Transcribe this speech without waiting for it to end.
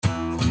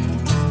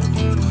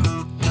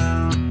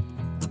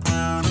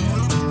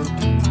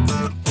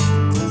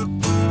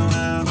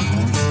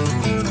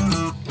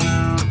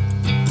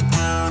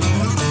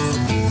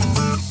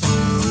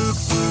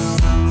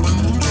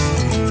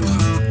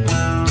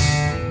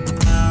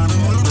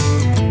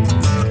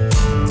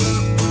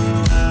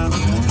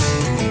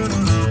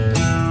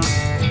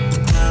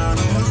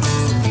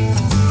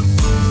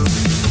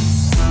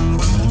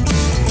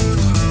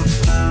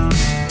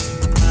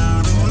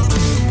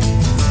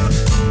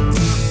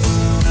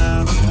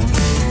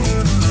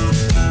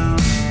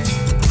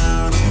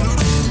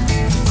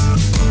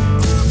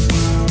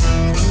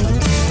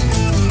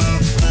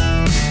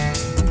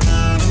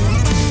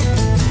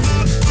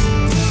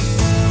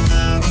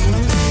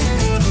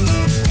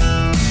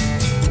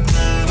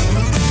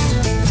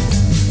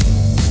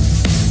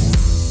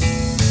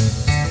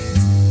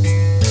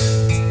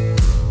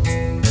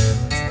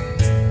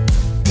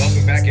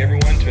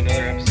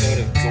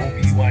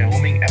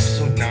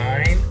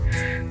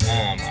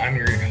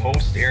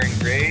Aaron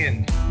Gray,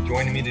 and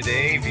joining me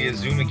today via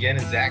Zoom again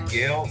is Zach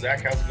Gale.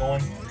 Zach, how's it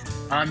going?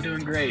 I'm doing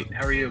great.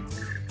 How are you?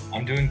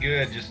 I'm doing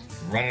good. Just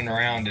running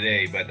around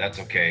today, but that's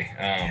okay.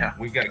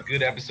 We've got a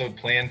good episode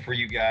planned for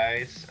you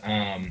guys.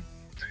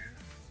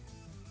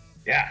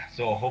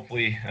 So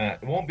hopefully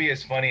it won't be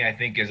as funny, I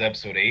think, as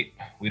episode 8.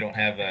 We don't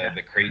have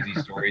the crazy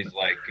stories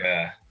like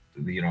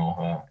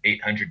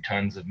 800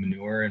 tons of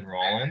manure in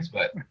Rawlins,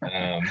 but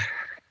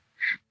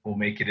we'll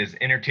make it as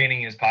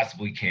entertaining as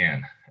possibly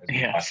can.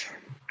 Yes.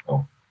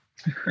 So,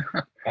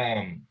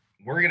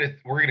 we're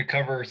gonna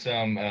cover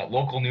some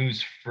local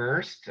news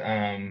first,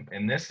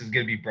 and this is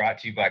gonna be brought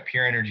to you by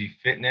Pure Energy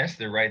Fitness.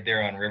 They're right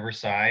there on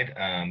Riverside.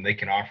 They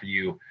can offer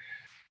you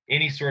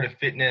any sort of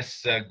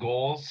fitness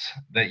goals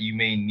that you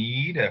may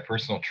need,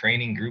 personal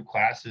training, group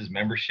classes,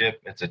 membership.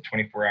 It's a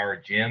 24-hour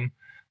gym.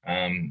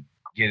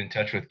 Get in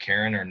touch with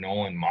Karen or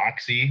Nolan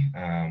Moxie,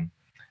 and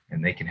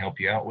they can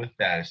help you out with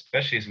that,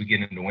 especially as we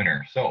get into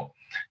winter. So,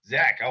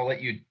 Zach, I'll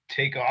let you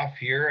take off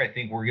here. I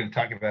think we're going to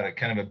talk about a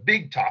kind of a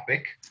big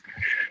topic.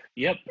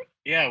 Yep.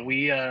 Yeah,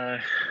 we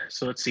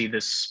so let's see,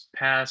 this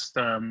past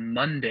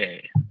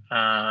Monday,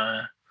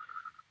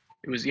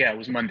 it was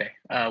Monday,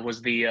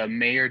 was the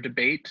mayor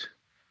debate.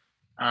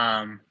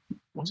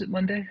 Was it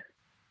Monday?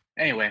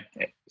 Anyway,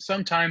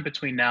 sometime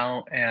between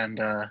now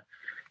and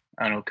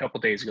I don't know, a couple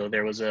days ago,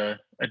 there was a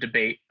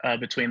debate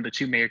between the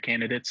two mayor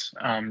candidates,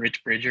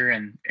 Rich Bridger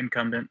and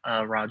incumbent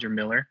Roger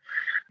Miller.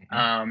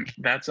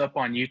 That's up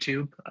on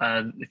YouTube.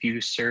 If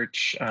you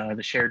search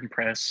the Sheridan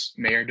Press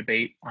mayor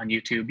debate on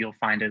YouTube, you'll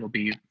find it'll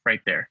be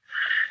right there.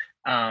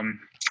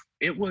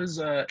 It was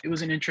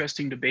an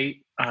interesting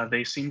debate.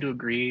 They seem to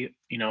agree,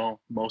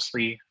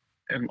 mostly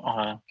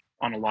on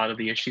a lot of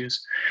the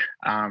issues.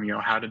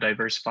 How to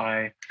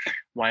diversify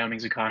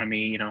Wyoming's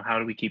economy. How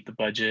do we keep the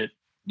budget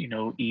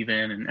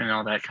even and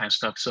all that kind of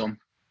stuff. So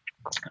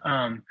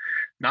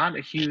not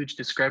a huge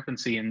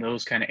discrepancy in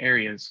those kind of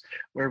areas.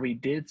 Where we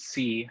did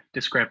see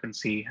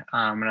discrepancy,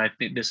 and I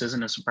think this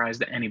isn't a surprise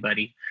to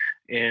anybody,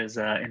 is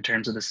in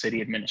terms of the city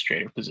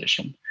administrator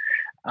position.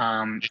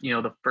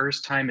 The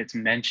first time it's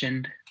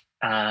mentioned,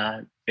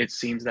 it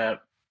seems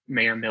that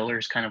Mayor Miller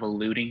is kind of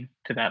alluding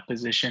to that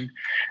position,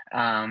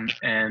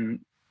 and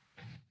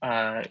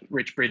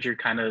Rich Bridger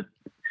kind of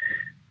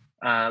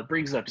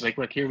brings it up. He's like,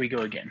 look, here we go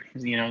again.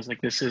 It's like,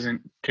 this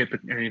isn't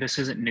typical, this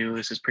isn't new,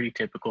 this is pretty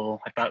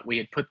typical. I thought we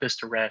had put this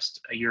to rest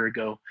a year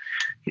ago.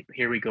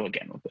 Here we go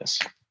again with this.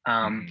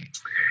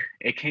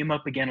 It came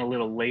up again a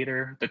little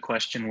later. The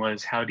question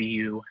was, how do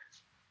you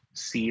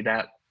see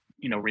that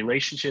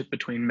relationship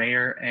between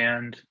mayor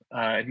and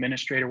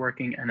administrator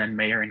working, and then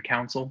mayor and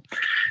council?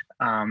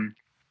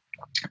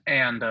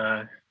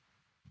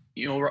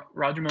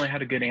 Roger Miller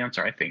had a good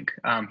answer, I think.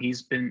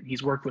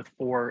 He's worked with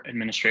 4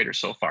 administrators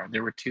so far.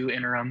 There were 2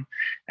 interim,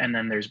 and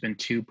then there's been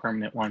 2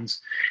 permanent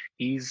ones.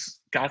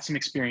 He's got some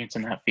experience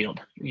in that field.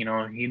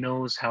 He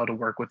knows how to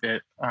work with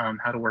it,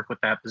 how to work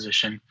with that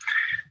position.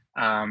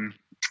 And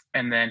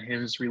then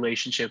his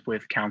relationship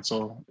with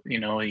council,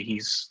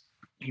 he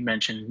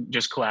mentioned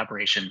just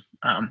collaboration.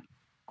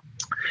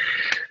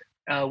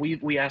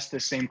 We asked the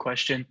same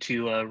question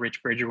to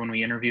Rich Bridger when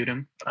we interviewed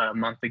him a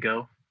month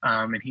ago.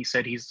 And he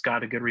said he's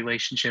got a good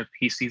relationship.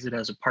 He sees it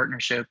as a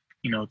partnership.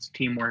 It's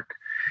teamwork.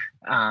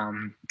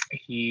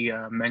 He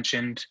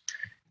mentioned,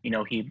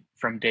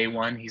 from day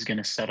one, he's going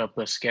to set up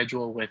a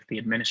schedule with the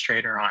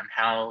administrator on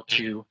how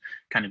to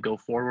kind of go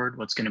forward,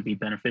 what's going to be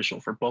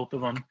beneficial for both of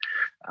them.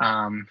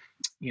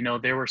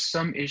 There were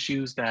some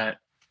issues that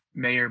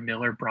Mayor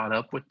Miller brought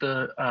up with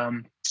the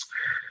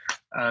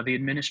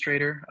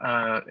administrator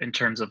in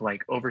terms of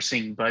like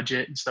overseeing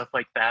budget and stuff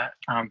like that.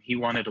 He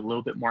wanted a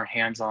little bit more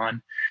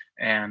hands-on,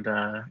 and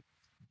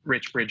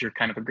Rich Bridger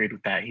kind of agreed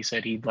with that. He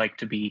said he'd like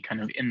to be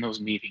kind of in those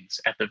meetings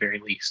at the very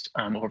least,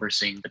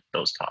 overseeing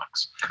those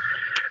talks.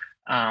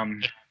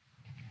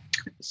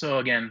 So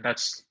again,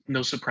 that's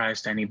no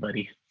surprise to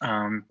anybody.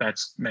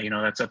 That's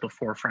at the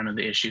forefront of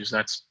the issues.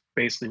 That's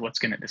basically what's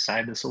going to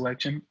decide this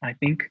election, I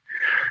think.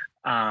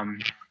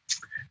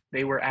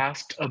 They were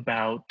asked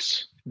about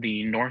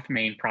the North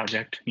Main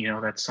project.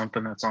 That's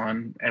something that's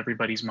on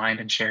everybody's mind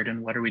in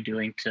Sheridan. What are we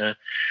doing to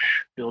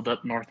build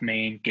up North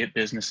Main, get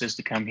businesses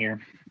to come here?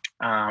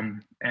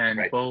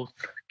 Right. Both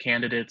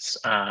candidates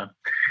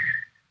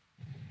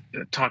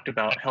talked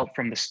about help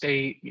from the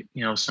state,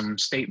 some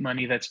state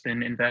money that's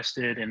been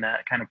invested in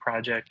that kind of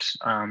project,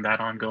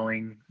 that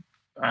ongoing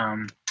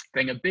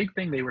thing. A big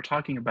thing they were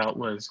talking about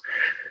was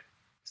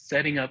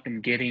setting up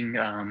and getting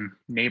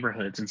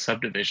neighborhoods and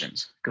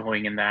subdivisions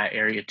going in that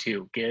area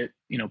too. Get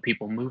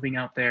people moving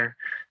out there.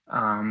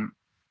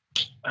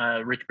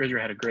 Rich Bridger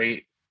had a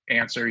great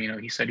answer.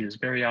 He said he was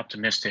very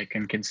optimistic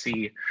and can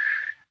see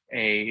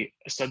a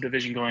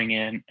subdivision going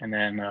in, and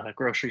then a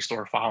grocery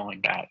store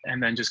following that,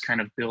 and then just kind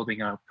of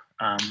building up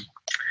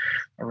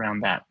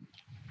around that.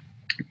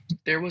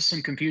 There was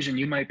some confusion.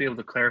 You might be able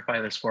to clarify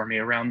this for me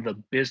around the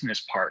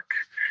business park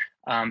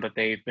that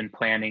they've been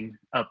planning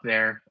up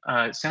there.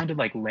 It sounded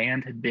like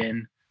land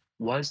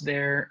was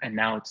there and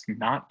now it's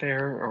not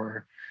there,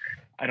 or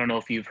I don't know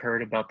if you've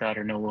heard about that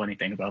or know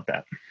anything about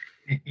that.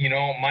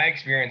 My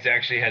experience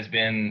actually has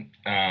been,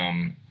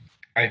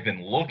 I've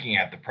been looking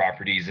at the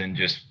properties in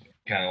just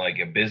kind of like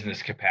a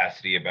business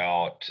capacity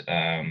about,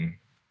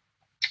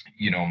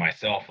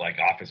 myself, like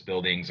office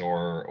buildings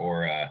or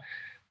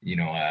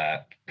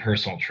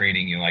personal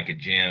training, like a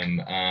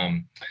gym.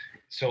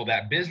 So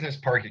that business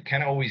park, it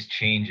kind of always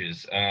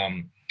changes.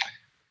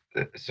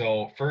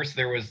 So first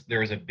there was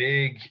a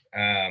big,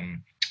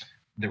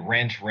 the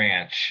Wrench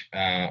Ranch,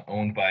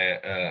 owned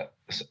by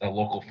a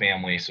local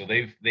family. So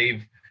they've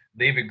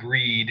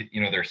agreed,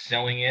 they're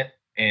selling it,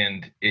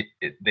 and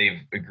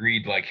they've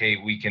agreed like, hey,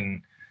 we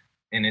can,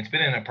 and it's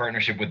been in a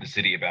partnership with the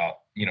city about,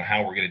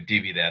 how we're going to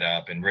divvy that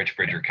up. And Rich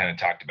Bridger kind of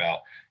talked about,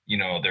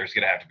 there's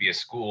going to have to be a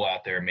school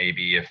out there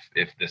maybe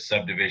if the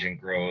subdivision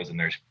grows and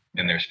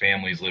there's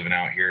families living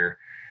out here.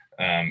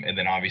 And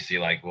then obviously,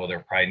 like, well, there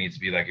probably needs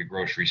to be like a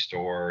grocery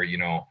store.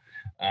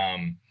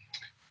 Um,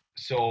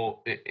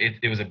 so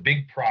it was a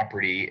big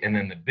property, and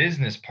then the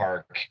business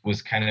park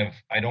was kind of,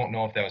 I don't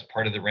know if that was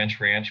part of the Wrench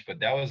Ranch, but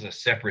that was a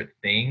separate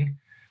thing.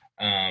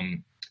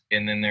 And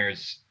then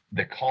there's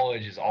the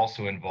college is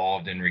also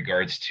involved in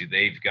regards to,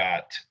 they've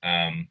got,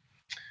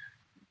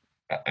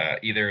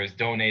 either it was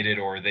donated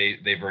or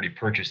they've already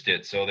purchased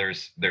it. So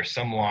there's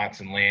some lots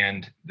and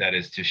land that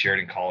is to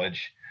Sheridan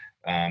College,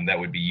 that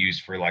would be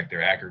used for like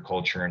their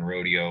agriculture and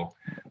rodeo.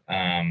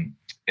 And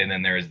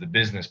then there's the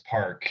business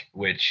park,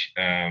 which,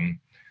 there's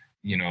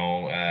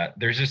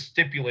just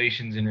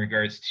stipulations in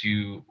regards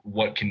to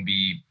what can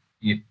be,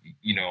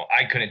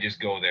 I couldn't just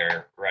go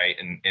there, right,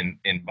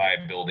 and buy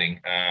a building.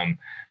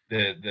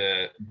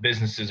 The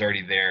business is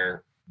already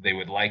there. They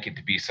would like it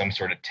to be some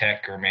sort of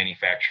tech or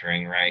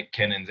manufacturing, right?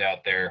 Kennon's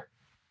out there,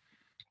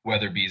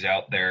 Weatherby's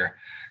out there,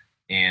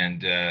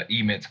 and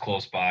Emit's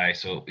close by.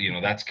 So,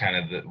 that's kind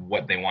of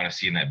what they want to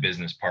see in that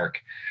business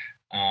park.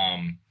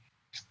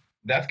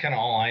 That's kind of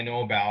all I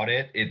know about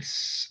it.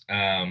 It's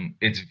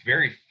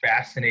very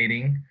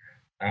fascinating,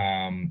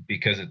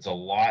 because it's a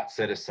lot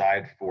set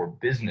aside for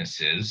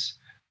businesses.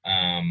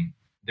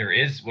 There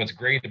is, what's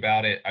great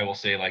about it, I will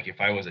say, like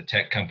if I was a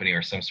tech company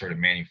or some sort of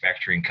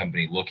manufacturing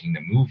company looking to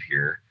move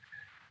here,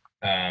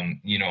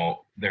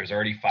 there's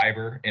already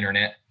fiber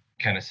internet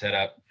kind of set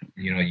up,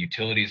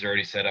 utilities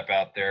already set up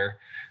out there.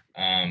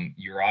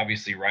 You're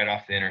obviously right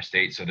off the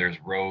interstate, so there's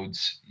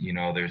roads,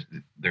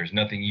 there's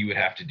nothing you would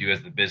have to do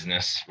as the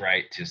business,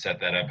 right, to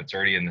set that up. It's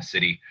already in the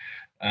city.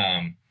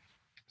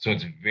 So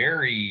it's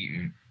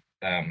very,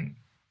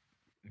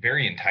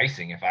 very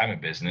enticing if I'm a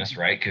business,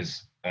 right?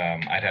 Because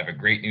I'd have a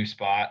great new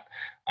spot.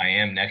 I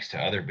am next to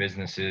other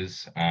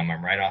businesses. I'm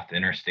right off the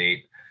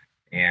interstate,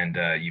 and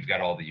you've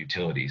got all the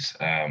utilities.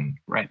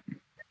 Right.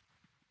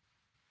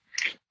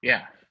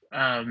 Yeah.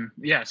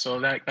 Yeah.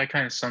 So that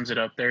kind of sums it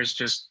up. There's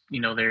just,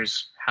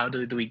 there's how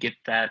do we get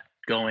that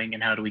going,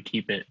 and how do we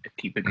keep it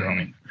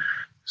growing? Mm-hmm.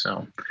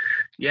 So,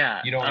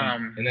 yeah.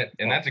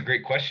 And that's a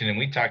great question. And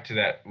we talked to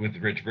that with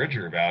Rich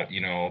Bridger about,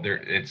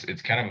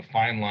 it's kind of a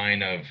fine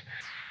line of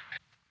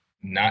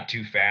not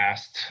too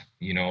fast,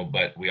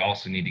 but we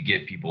also need to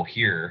get people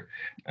here.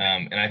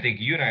 And I think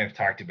you and I have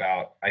talked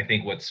about, I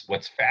think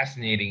what's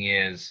fascinating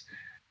is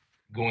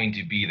going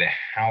to be the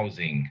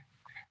housing,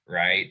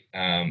 right?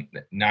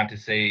 Not to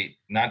say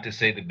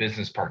the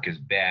business park is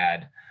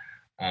bad,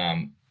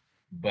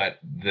 but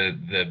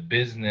the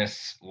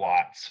business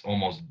lots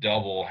almost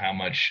double how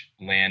much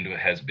land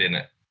has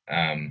been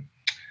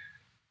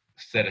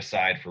set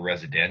aside for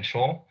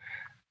residential.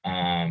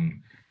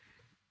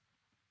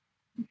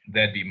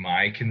 That'd be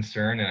my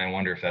concern, and I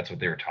wonder if that's what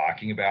they were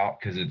talking about,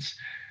 because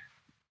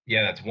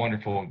that's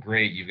wonderful and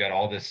great. You've got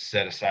all this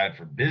set aside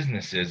for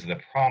businesses.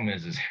 The problem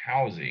is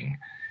housing.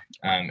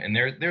 And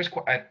there's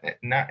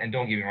not, and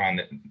don't get me wrong,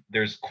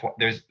 there's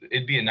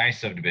it'd be a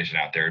nice subdivision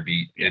out there.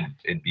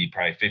 It'd be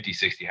probably 50,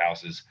 60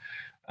 houses.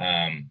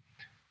 And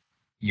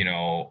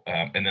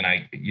then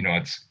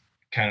it's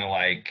kind of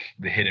like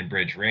the Hidden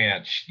Bridge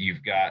Ranch.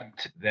 You've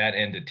got that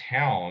end of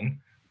town.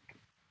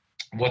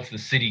 What's the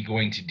city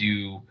going to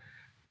do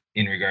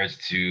in regards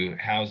to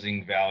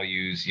housing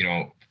values?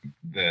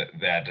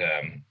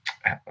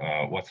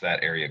 What's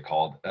that area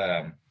called?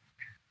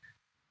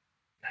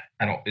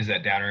 Is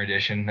that Downer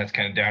Edition? That's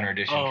kind of Downer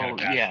Edition. Oh, kind of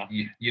past,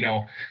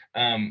 yeah.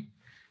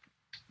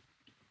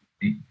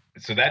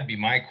 So that'd be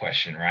my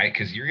question, right?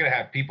 Because you're gonna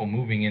have people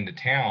moving into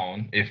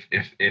town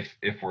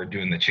if we're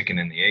doing the chicken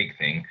and the egg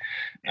thing,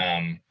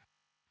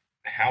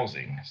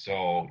 housing.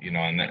 So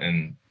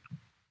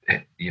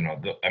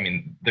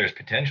there's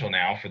potential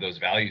now for those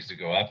values to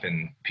go up,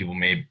 and people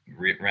may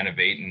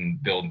renovate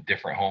and build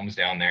different homes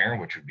down there,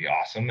 which would be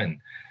awesome. And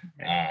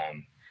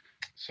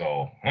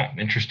so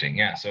interesting.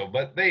 Yeah. So,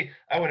 but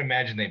I would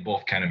imagine they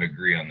both kind of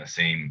agree on the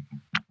same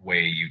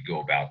way you'd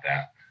go about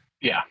that.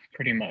 Yeah,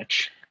 pretty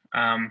much.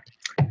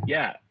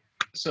 Yeah.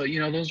 So,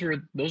 those were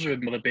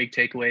the big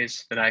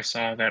takeaways that I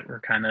saw that were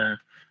kind of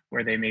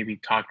where they maybe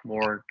talked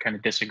more, kind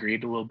of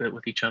disagreed a little bit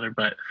with each other.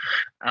 But,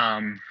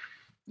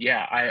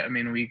 yeah, I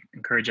mean, we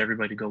encourage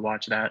everybody to go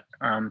watch that.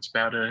 It's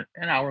about an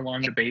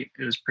hour-long debate.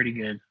 It was pretty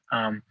good.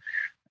 And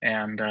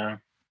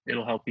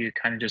it'll help you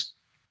kind of just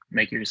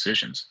make your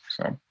decisions.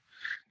 So,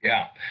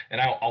 Yeah,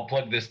 and I'll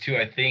plug this too.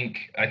 I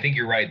think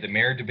you're right. The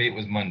mayor debate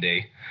was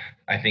Monday.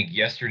 I think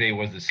yesterday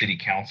was the city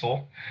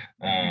council.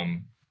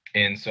 Um,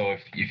 and so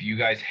if you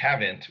guys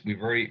haven't,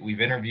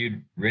 we've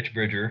interviewed Rich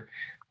Bridger,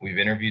 we've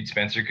interviewed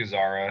Spencer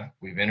Kazara,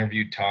 we've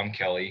interviewed Tom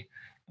Kelly.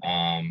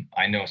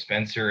 I know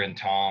Spencer and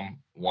Tom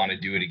want to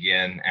do it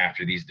again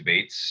after these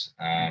debates.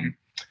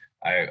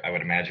 I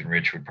would imagine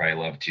Rich would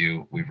probably love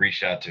to. We've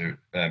reached out to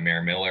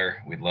Mayor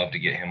Miller. We'd love to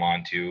get him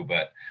on too,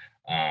 but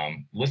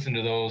listen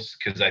to those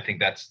because I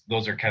think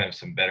those are kind of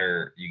some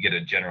better. You get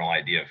a general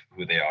idea of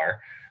who they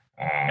are.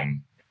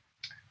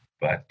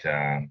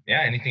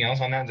 Yeah, anything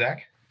else on that,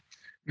 Zach?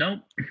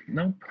 Nope,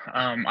 nope.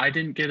 I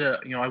didn't get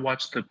I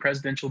watched the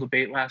presidential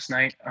debate last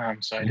night,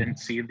 so I didn't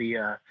see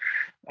the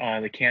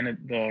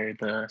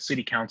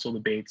city council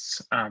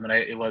debates, and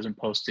it wasn't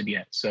posted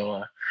yet.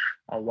 So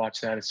I'll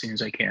watch that as soon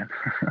as I can.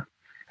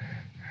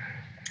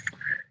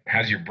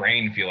 How's your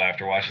brain feel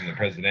after watching the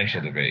presidential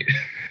debate?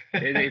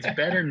 It's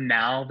better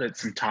now that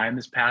some time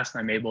has passed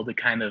and I'm able to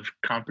kind of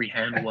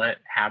comprehend what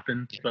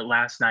happened. But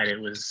last night it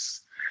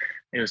was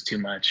too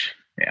much.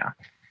 Yeah.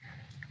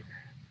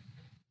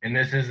 And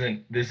this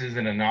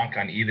isn't a knock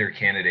on either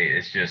candidate.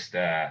 It's just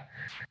I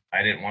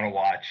didn't want to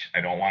watch.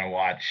 I don't want to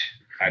watch.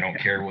 I don't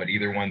care what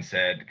either one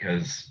said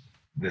because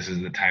this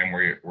is the time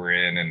we're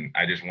in, and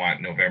I just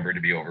want November to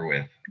be over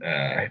with.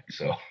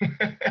 So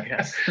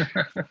Yes.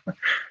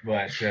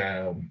 But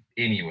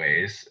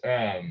anyways,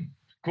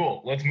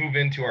 cool. Let's move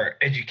into our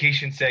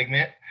education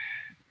segment.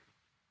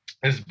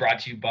 This is brought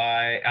to you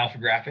by Alpha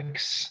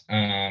Graphics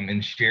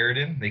in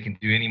Sheridan. They can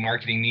do any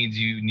marketing needs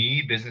you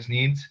need, business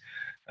needs.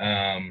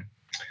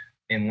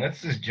 And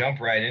let's just jump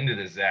right into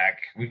this, Zach.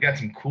 We've got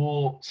some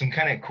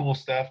kind of cool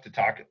stuff to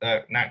talk.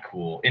 Not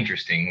cool,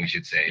 interesting, we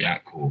should say,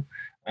 not cool.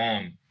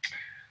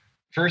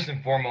 First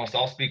and foremost,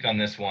 I'll speak on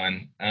this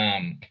one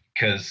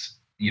because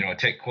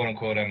quote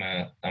unquote,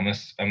 I'm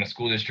a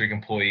school district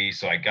employee,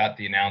 so I got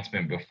the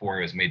announcement before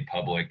it was made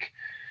public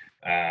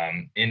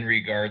in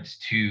regards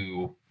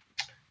to.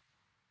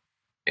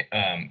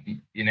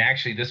 And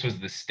actually, this was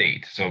the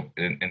state. So,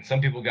 and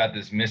some people got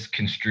this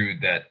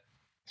misconstrued that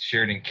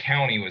Sheridan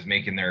County was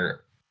making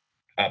their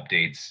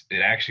updates. It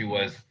actually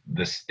was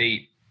the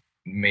state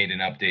made an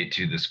update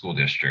to the school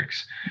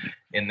districts,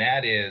 and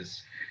that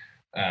is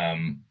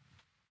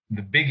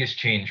the biggest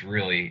change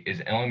really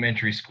is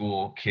elementary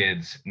school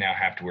kids now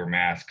have to wear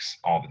masks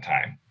all the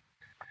time.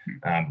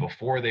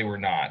 Before they were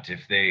not.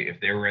 If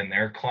they were in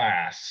their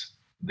class,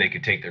 they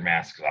could take their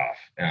masks off,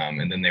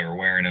 and then they were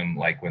wearing them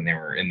like when they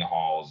were in the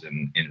halls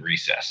and in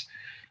recess.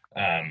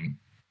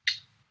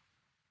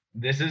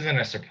 This isn't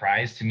a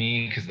surprise to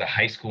me because the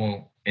high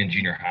school and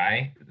junior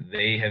high,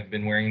 they have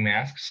been wearing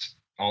masks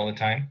all the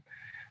time.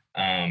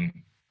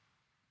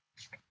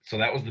 So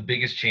that was the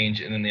biggest change.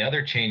 And then the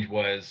other change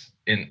was,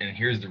 and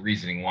here's the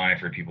reasoning why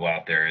for people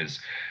out there, is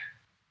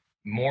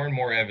more and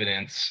more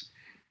evidence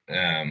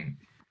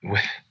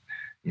with,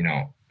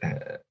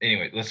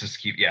 anyway, let's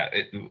just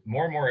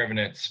more and more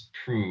evidence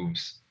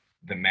proves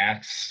the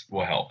masks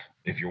will help.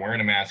 If you're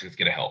wearing a mask, it's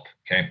going to help.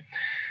 Okay.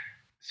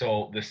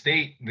 So the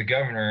state, the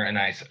governor, and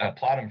I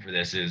applaud him for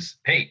this, is,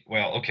 hey,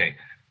 well, okay,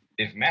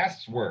 if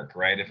masks work,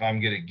 right? If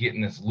I'm going to get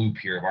in this loop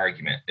here of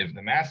argument, if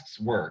the masks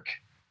work,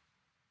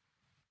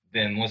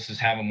 then let's just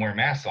have them wear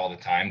masks all the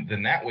time.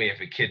 Then that way, if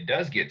a kid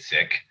does get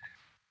sick,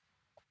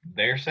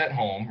 they're sent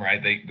home,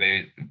 right?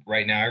 They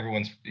right now,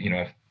 everyone's,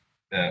 if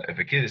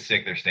a kid is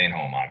sick, they're staying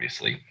home,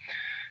 obviously.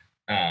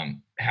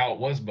 How it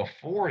was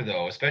before,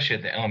 though, especially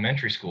at the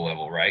elementary school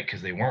level, right?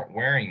 Because they weren't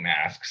wearing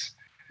masks,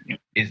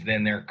 is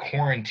then they're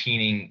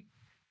quarantining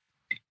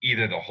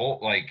either the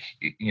whole,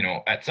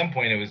 at some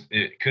point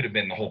it could have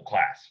been the whole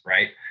class,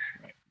 right?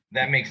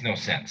 That makes no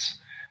sense.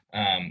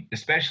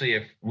 Especially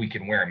if we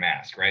can wear a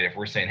mask, right? If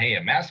we're saying, hey,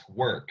 a mask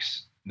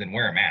works, then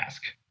wear a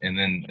mask. And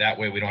then that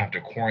way we don't have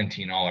to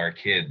quarantine all our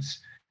kids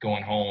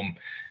going home,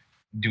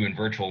 doing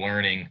virtual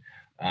learning.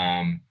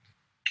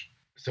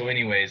 So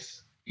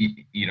anyways,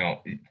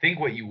 think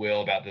what you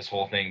will about this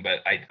whole thing, but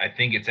I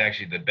think it's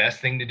actually the best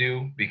thing to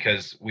do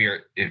because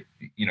we're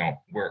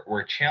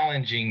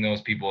challenging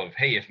those people of,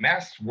 hey, if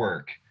masks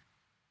work,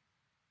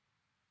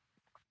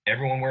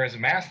 everyone wears a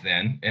mask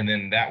then, and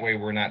then that way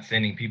we're not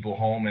sending people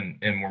home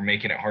and we're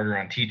making it harder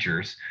on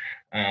teachers.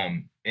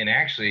 And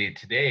actually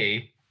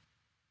today,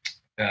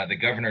 the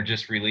governor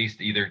just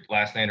released either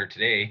last night or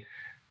today,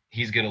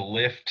 he's going to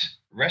lift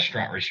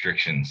restaurant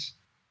restrictions.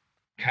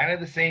 Kind of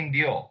the same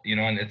deal,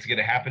 and it's going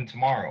to happen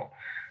tomorrow.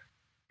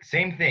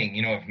 Same thing,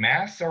 if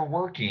masks are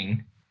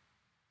working,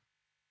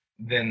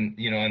 then,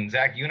 and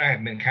Zach, you and I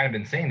have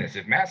been saying this,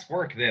 if masks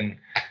work, then,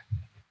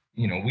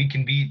 we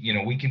can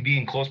be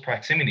in close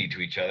proximity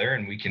to each other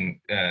and we can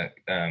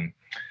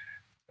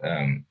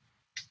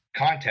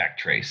contact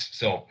trace.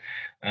 So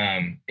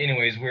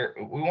anyways,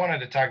 we wanted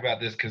to talk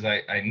about this because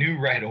I knew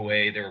right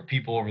away there were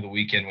people over the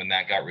weekend when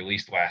that got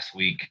released last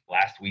week,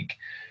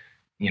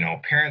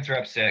 parents are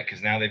upset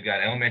because now they've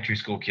got elementary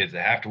school kids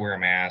that have to wear a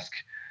mask.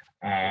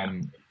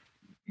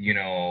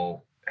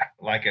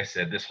 Like I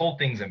said, this whole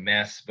thing's a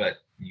mess, but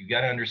you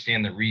got to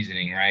understand the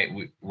reasoning, right?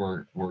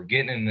 We're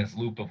getting in this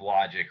loop of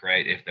logic,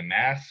 right? If the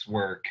masks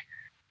work,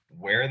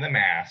 wear the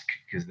mask,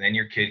 because then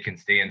your kid can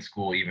stay in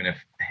school even if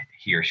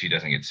he or she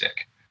doesn't get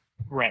sick.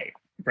 Right,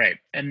 right.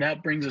 And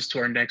that brings us to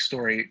our next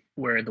story,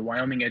 where the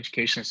Wyoming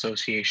Education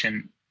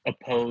Association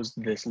opposed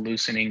this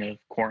loosening of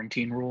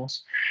quarantine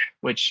rules,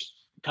 which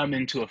come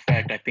into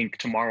effect, I think,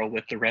 tomorrow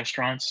with the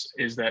restaurants,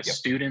 is that Yep.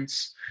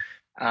 students,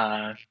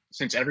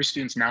 since every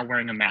student's now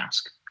wearing a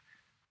mask,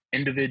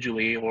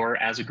 individually or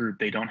as a group,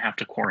 they don't have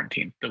to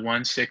quarantine. The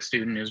one sick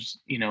student is,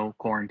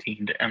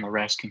 quarantined, and the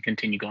rest can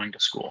continue going to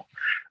school.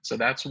 So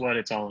that's what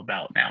it's all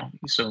about now.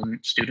 So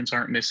students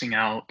aren't missing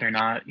out. They're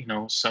not,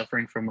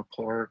 suffering from a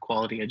poor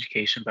quality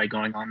education by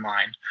going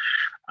online.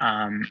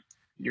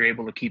 You're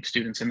able to keep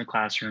students in the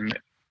classroom,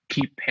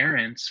 keep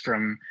parents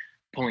from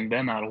pulling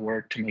them out of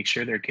work to make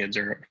sure their kids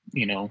are,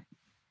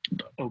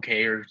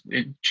 okay, or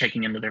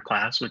checking into their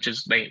class, which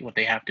is what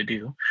they have to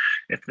do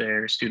if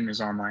their student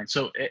is online.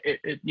 So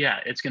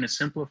it's going to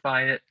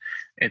simplify it.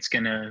 And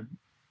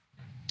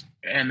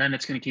then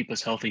it's going to keep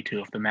us healthy too.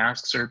 If the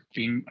masks are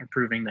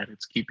proving that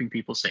it's keeping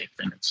people safe,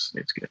 then it's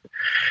good.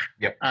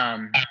 Yep.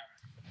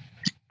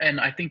 And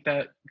I think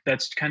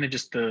that's kind of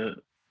just the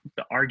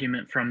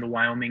argument from the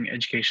Wyoming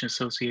Education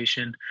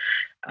Association.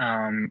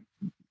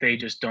 They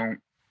just don't,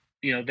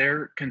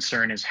 their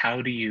concern is,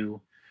 how do you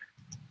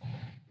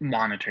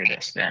monitor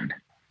this then?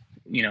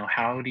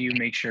 How do you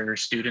make sure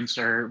students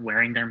are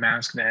wearing their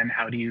mask then?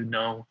 How do you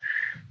know,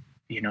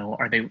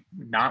 are they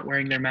not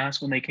wearing their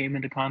mask when they came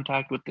into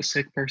contact with the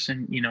sick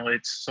person?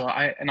 It's so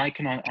I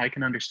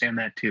can understand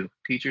that too.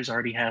 Teachers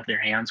already have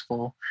their hands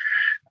full,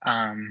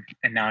 and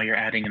now you're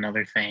adding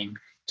another thing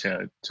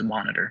to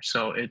monitor.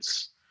 So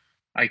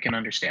I can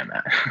understand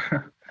that.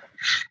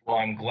 Well,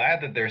 I'm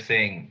glad that they're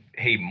saying,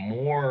 hey,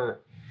 more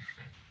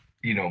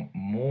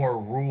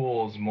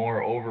rules,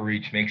 more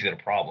overreach makes it a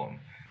problem.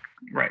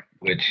 Right.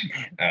 Which,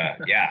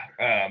 yeah.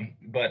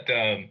 But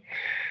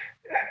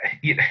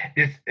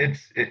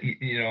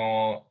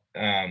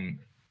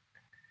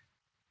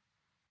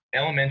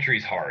elementary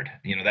is hard.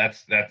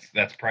 That's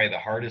probably the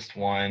hardest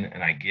one,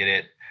 and I get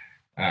it.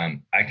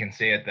 I can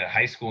say at the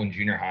high school and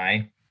junior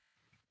high,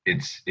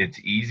 it's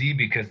easy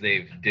because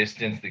they've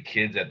distanced the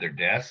kids at their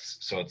desks.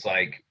 So it's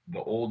like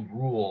the old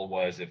rule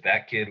was, if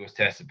that kid was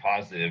tested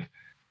positive,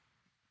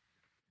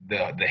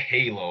 the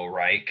halo,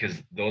 right?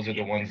 Because those are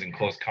the ones in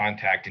close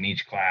contact in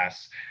each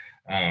class,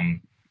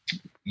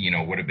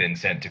 would have been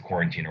sent to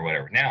quarantine or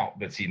whatever. Now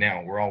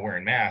we're all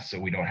wearing masks, so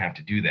we don't have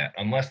to do that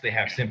unless they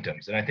have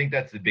symptoms. And I think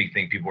that's the big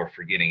thing people are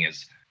forgetting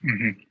is,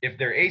 if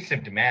they're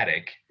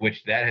asymptomatic,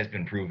 which that has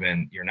been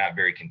proven, you're not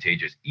very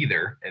contagious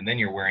either, and then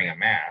you're wearing a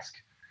mask.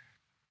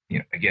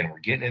 Again, we're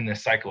getting in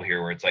this cycle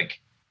here where it's like,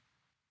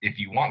 if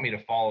you want me to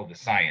follow the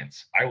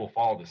science, I will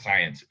follow the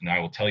science, and I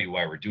will tell you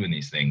why we're doing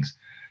these things.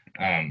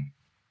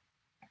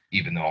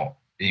 Even though,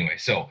 anyway,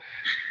 so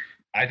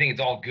I think it's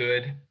all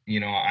good.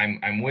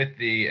 I'm with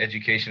the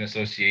Education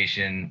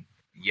Association.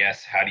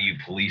 Yes, how do you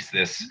police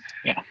this?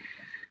 Yeah.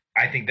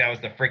 I think that was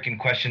the freaking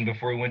question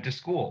before we went to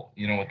school,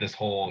 with this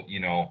whole,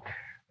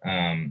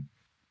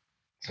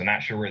 so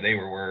not sure where they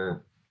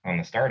were on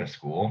the start of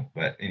school,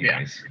 but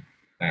anyways.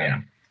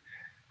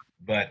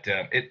 But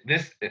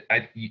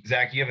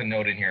Zach, you have a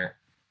note in here.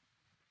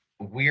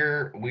 We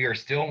are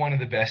still one of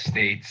the best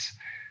states,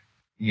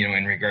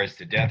 in regards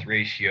to death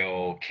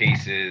ratio,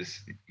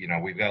 cases.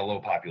 We've got a low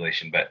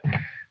population, but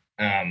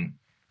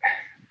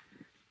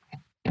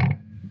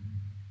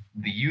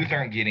the youth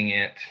aren't getting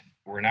it.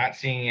 We're not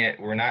seeing it.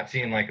 We're not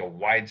seeing like a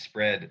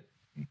widespread,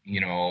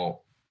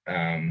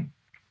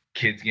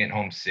 kids getting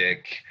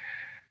homesick.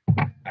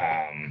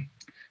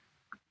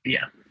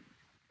 Yeah.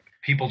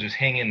 People just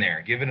hang in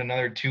there. Give it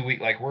another 2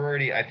 weeks. Like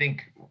I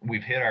think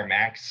we've hit our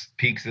max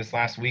peaks this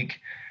last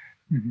week.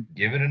 Mm-hmm.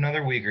 Give it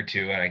another week or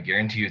two, and I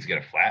guarantee you it's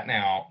going to flatten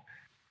out.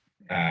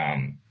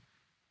 And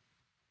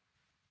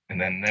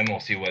then we'll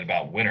see what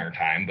about winter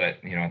time. But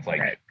it's like,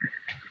 right.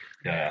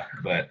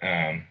 But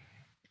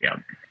yeah.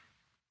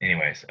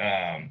 Anyways,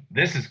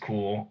 this is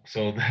cool.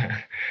 So,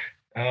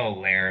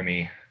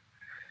 Laramie.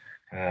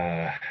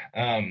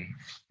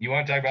 You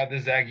want to talk about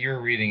this, Zach? You're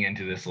reading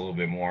into this a little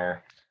bit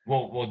more.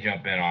 We'll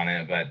jump in on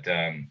it, but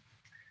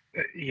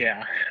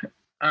yeah.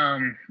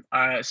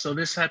 So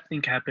this, I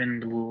think,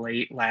 happened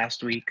late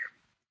last week.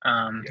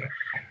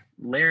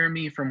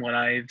 Laramie, from what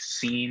I've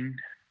seen,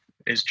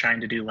 is trying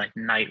to do like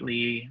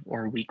nightly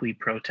or weekly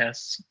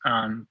protests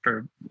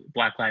for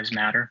Black Lives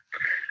Matter.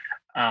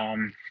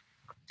 And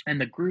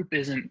the group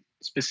isn't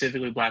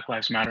specifically Black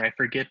Lives Matter. I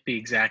forget the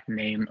exact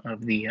name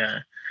of the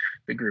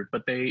group,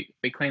 but they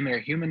claim they're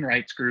a human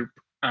rights group,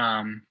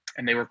 and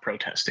they were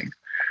protesting.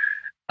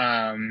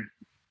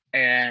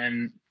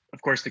 And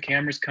of course, the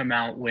cameras come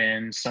out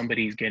when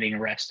somebody's getting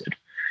arrested.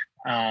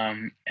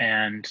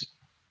 And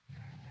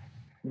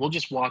we'll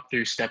just walk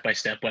through step by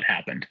step what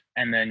happened,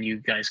 and then you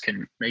guys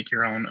can make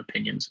your own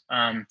opinions.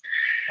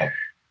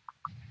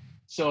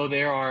 So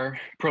there are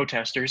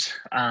protesters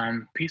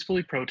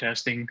peacefully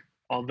protesting,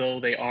 although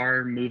they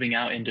are moving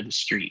out into the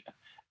street.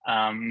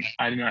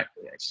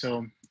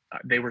 So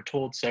they were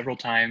told several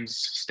times,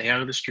 stay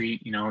out of the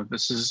street.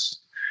 This is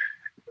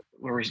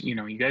where,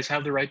 you guys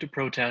have the right to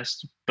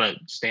protest, but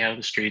stay out of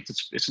the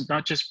streets. It's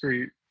not just for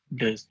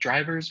the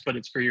drivers, but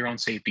it's for your own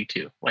safety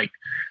too. Like,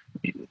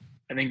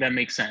 I think that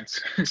makes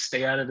sense.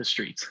 Stay out of the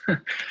streets.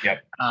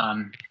 Yep.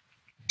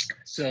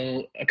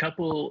 So a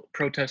couple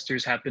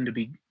protesters happened to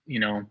be,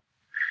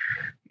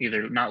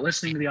 either not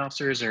listening to the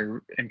officers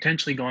or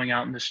intentionally going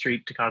out in the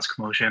street to cause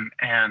commotion,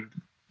 and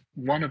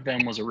one of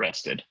them was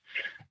arrested.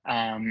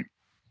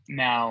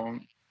 Now,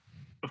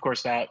 of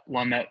course, that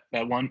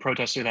one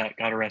protester that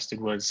got arrested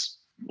was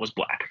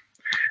black,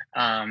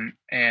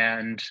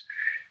 and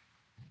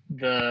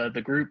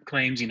the group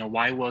claims,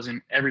 why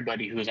wasn't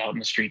everybody who was out in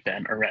the street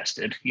then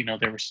arrested?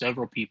 There were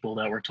several people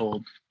that were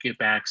told, get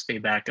back, stay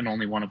back, and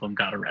only one of them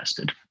got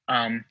arrested.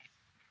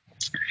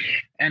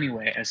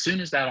 Anyway, as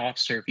soon as that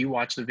officer, if you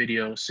watch the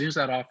video, as soon as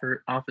that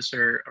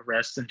officer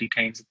arrests and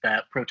detains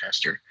that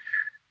protester,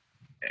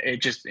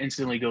 it just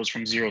instantly goes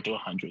from 0 to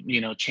 100.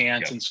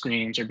 Chants Yep. and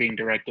screams are being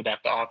directed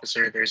at the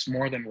officer. There's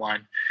more than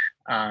one.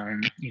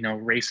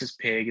 Racist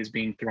pig is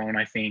being thrown,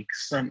 I think,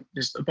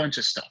 just a bunch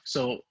of stuff.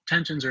 So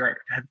tensions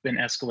have been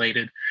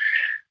escalated.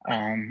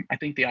 I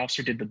think the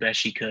officer did the best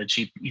she could.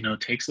 She,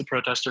 takes the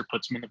protester,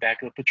 puts him in the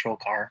back of the patrol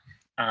car,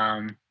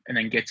 and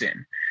then gets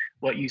in.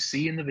 What you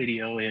see in the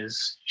video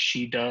is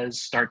she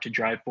does start to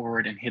drive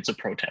forward and hits a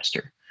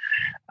protester.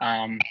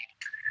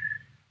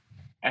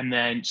 And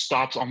then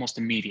stops almost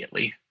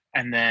immediately.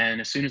 And then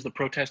as soon as the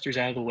protester's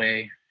out of the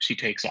way, she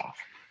takes off.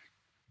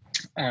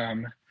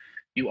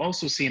 You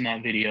also see in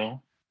that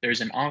video, there's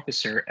an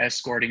officer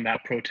escorting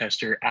that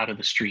protester out of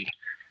the street.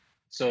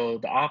 So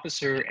the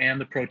officer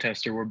and the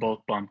protester were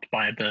both bumped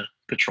by the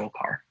patrol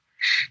car.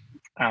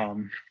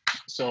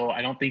 So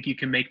I don't think you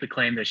can make the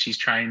claim that she's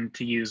trying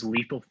to use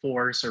lethal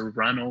force or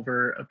run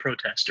over a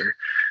protester.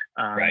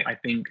 Right. I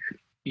think,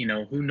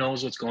 who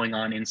knows what's going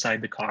on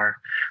inside the car.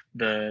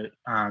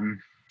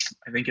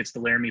 I think it's the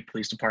Laramie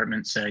Police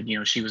Department said,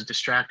 she was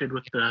distracted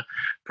with the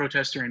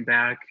protester in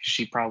back.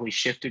 She probably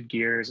shifted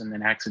gears and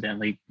then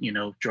accidentally,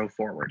 drove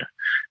forward.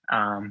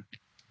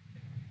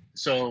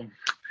 So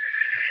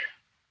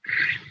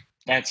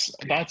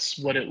that's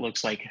what it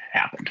looks like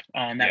happened.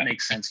 And that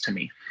makes sense to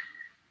me.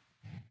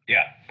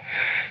 Yeah.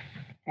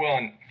 Well,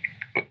 and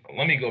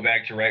let me go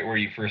back to right where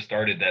you first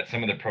started, that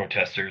some of the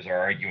protesters are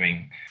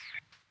arguing,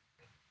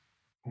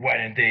 why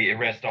didn't they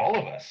arrest all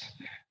of us?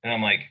 And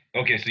I'm like,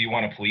 okay, so you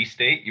want a police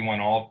state? You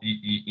want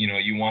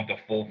you want the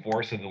full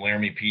force of the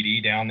Laramie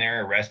PD down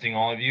there arresting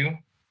all of you?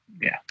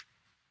 Yeah.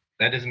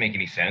 That doesn't make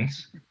any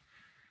sense.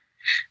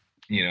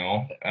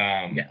 Yeah.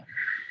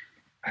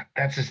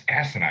 That's just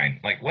asinine.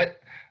 Like,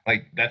 what?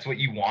 Like, that's what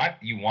you want?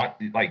 You want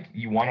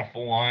a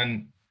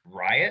full-on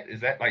riot?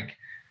 Is that like,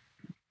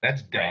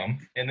 that's dumb.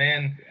 And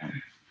then,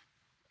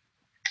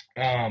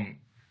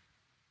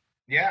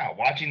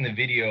 watching the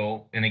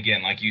video, and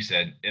again, like you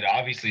said, it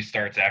obviously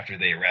starts after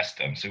they arrest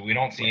them, so we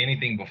don't see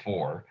anything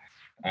before.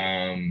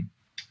 But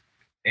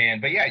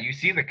you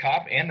see the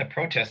cop and the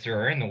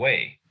protester are in the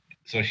way,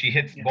 so she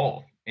hits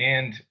both.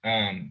 And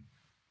I've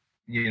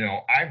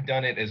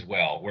done it as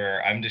well,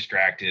 where I'm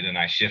distracted and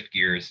I shift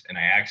gears and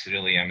I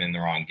accidentally am in the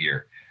wrong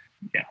gear.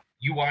 Yeah.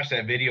 You watch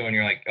that video and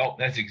you're like, oh,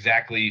 that's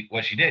exactly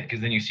what she did,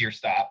 because then you see her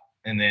stop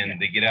and then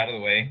they get out of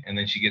the way and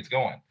then she gets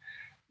going.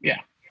 Yeah.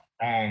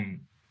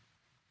 I'm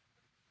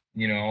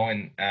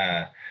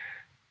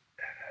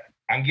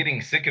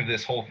getting sick of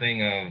this whole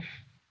thing of,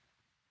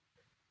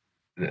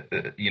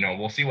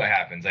 we'll see what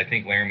happens. I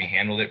think Laramie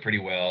handled it pretty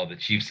well. The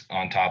Chiefs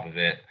on top of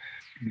it.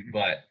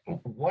 But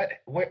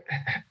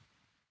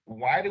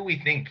why do we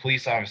think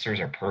police officers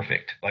are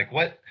perfect? Like,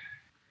 what?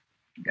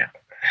 Yeah.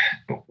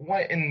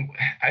 What? And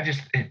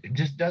it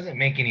just doesn't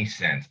make any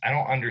sense. I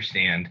don't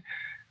understand.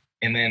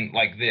 And then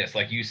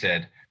like you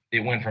said, it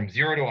went from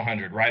 0 to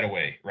 100 right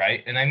away.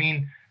 Right. And I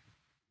mean,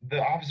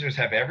 the officers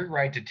have every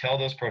right to tell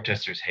those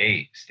protesters,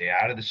 hey, stay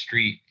out of the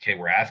street. Okay,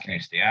 we're asking you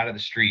to stay out of the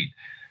street.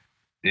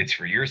 It's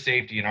for your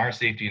safety and our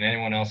safety and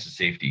anyone else's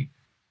safety.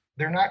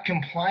 They're not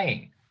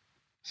complying.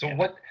 So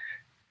what?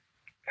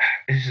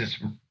 This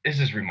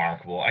is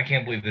remarkable. I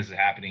can't believe this is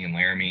happening in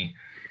Laramie.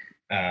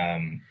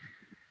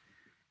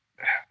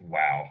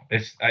 Wow.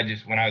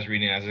 When I was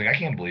reading it, I was like, I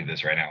can't believe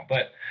this right now.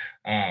 But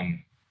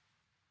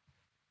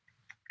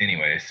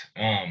anyways.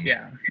 I think.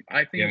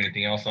 Do you have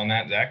anything else on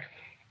that, Zach?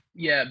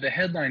 Yeah, the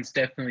headline's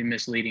definitely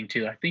misleading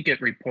too. I think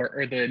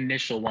the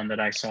initial one that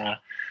I saw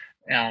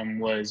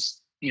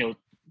was,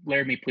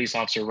 Laramie police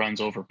officer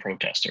runs over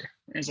protester.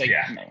 It's like,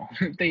 no,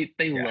 they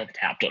love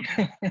tapped him,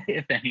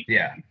 if anything.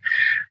 Yeah.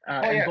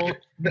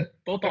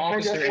 Both the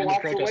officer and the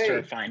protester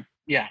are fine.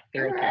 Yeah,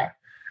 they're okay.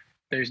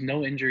 There's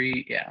no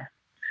injury. Yeah.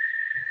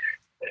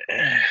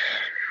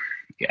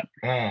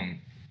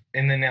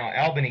 And then now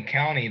Albany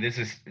County, this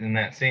is in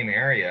that same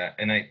area,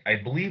 and I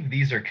believe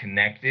these are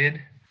connected.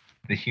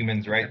 The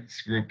human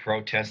rights group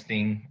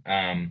protesting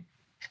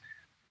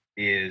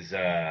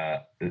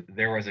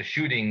there was a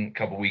shooting a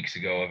couple weeks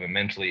ago of a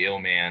mentally ill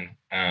man,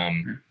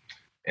 and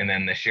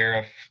then the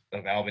sheriff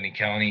of Albany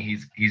County,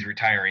 he's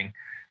retiring,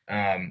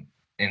 and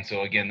And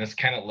so again, this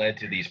kind of led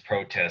to these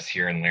protests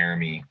here in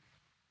Laramie.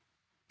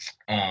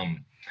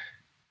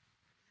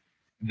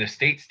 The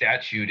state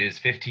statute is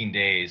 15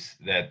 days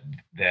that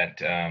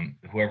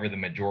whoever the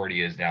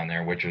majority is down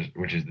there, which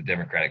is the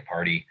Democratic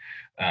Party,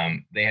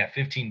 they have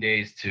 15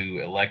 days to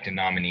elect a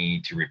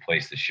nominee to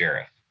replace the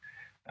sheriff.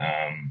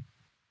 I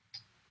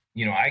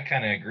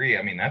kind of agree.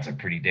 I mean, that's a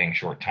pretty dang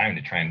short time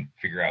to try and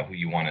figure out who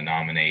you want to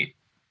nominate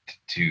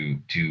to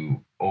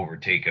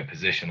overtake a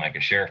position like a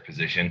sheriff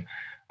position.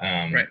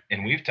 Right.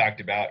 And we've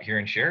talked about here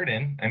in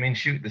Sheridan, I mean,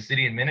 shoot, the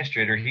city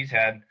administrator, he's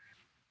had,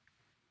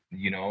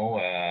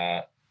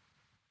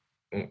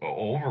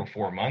 over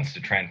 4 months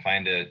to try and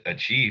find a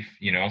chief,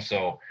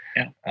 so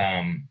Yeah.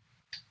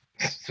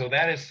 So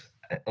that is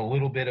a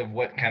little bit of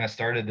what kind of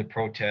started the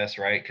protests,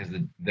 right? Because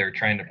they're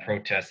trying to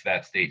protest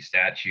that state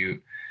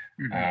statute.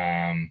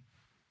 Mhm.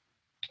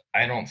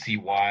 I don't see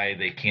why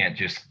they can't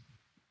just,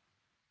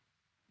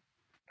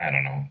 I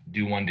don't know,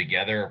 do one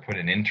together or put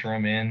an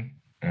interim in.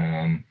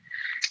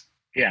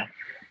 Yeah.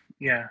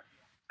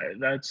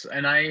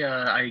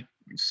 I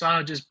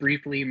saw just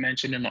briefly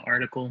mentioned in the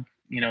article,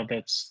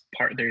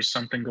 there's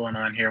something going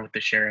on here with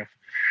the sheriff.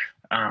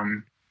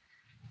 But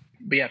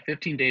yeah,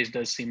 15 days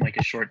does seem like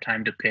a short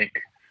time to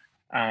pick.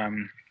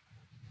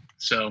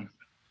 So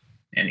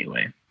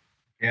anyway.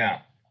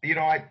 Yeah.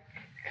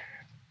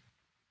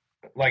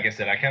 Like I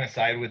said, I kind of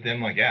side with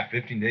them. Like, yeah,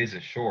 15 days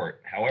is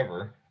short.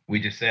 However,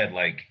 we just said,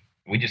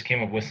 we just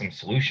came up with some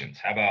solutions.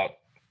 How about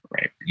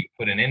you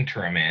put an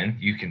interim in?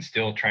 You can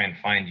still try and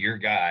find your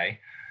guy.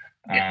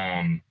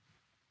 Yeah.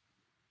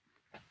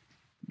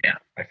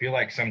 I feel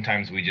like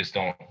sometimes we just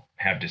don't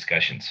have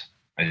discussions.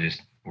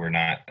 We're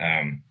not.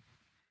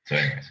 So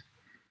anyways.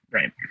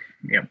 Right.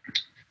 Yep.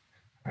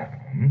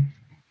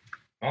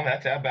 Well,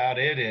 that's about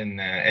it in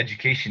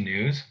education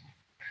news.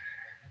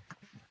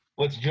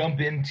 Let's jump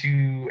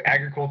into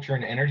agriculture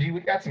and energy.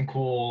 We've got some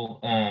cool,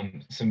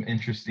 some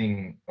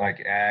interesting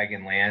ag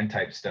and land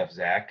type stuff,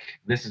 Zach.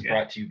 This is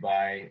brought to you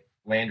by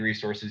Land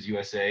Resources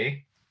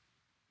USA.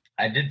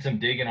 I did some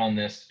digging on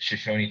this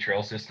Shoshone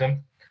Trail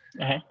system.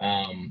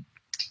 Uh-huh.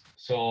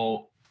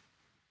 So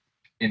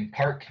in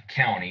Park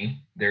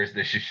County, there's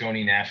the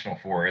Shoshone National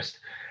Forest.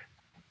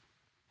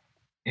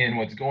 And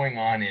what's going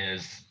on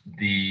is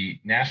the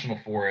National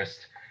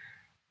Forest,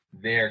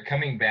 they're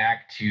coming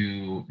back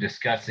to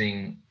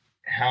discussing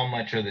how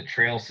much of the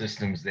trail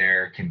systems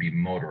there can be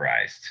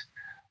motorized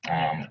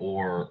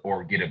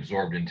or get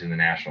absorbed into the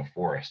National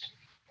Forest.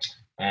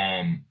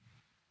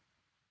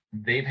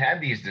 They've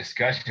had these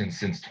discussions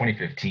since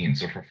 2015.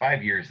 So for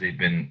 5 years, they've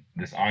been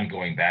this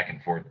ongoing back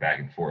and forth.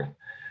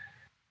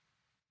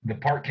 The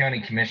Park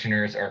County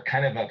commissioners are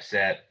kind of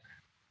upset,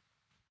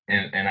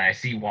 and I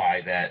see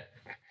why. That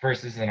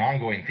first, this is an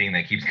ongoing thing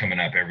that keeps coming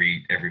up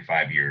every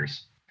 5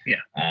 years.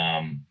 Yeah.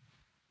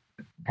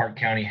 Park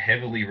County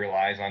heavily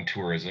relies on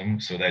tourism,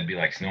 so that'd be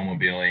like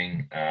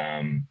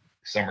snowmobiling,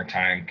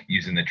 summertime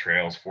using the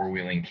trails,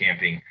 four-wheeling,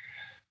 camping.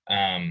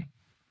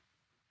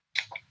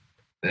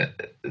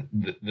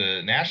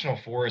 The National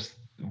Forest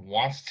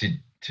wants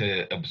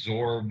to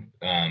absorb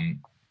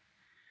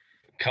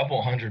couple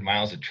 100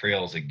 miles of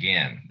trails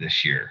again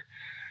this year.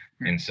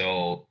 And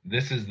so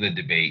this is the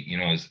debate,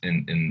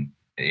 and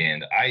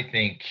I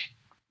think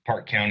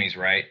Park County's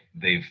right.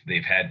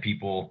 They've had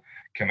people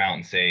come out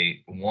and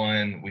say,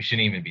 one, we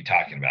shouldn't even be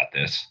talking about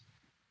this.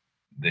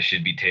 This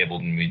should be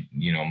tabled and we,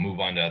 move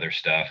on to other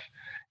stuff.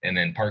 And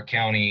then Park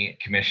County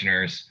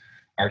commissioners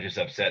are just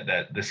upset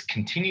that this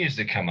continues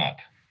to come up.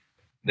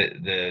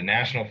 The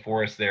National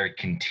Forest there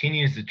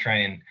continues to try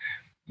and,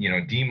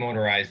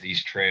 demotorize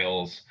these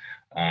trails.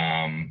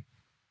 The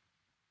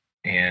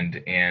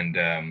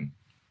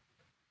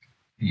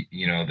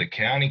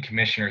county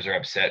commissioners are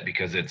upset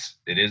because it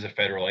is a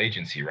federal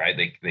agency, right?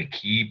 They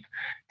keep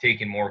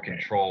taking more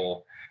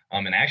control.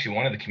 And actually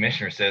one of the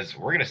commissioners says,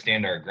 we're going to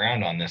stand our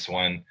ground on this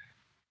one,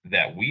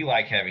 that we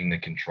like having the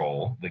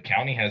control. The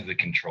county has the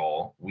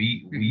control.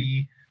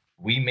 We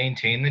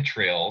maintain the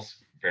trails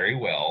very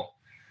well.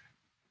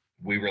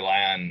 We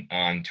rely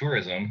on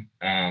tourism.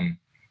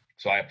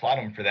 So I applaud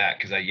them for that,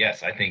 because I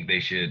think they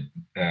should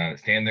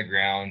stand their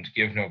ground,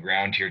 give no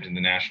ground here to the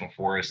National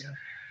Forest.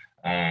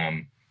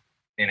 Yeah.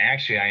 And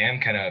actually, I am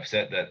kind of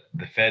upset that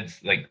the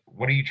feds,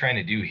 what are you trying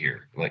to do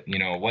here? What?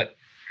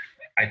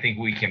 I think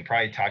we can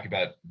probably talk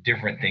about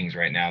different things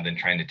right now than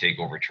trying to take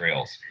over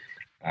trails.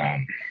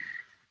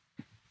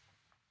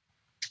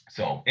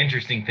 So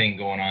interesting thing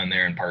going on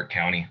there in Park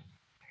County.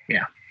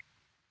 Yeah.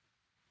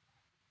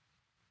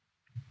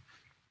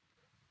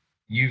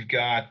 You've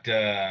got,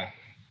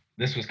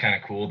 this was kind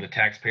of cool, the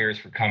Taxpayers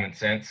for Common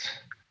Sense.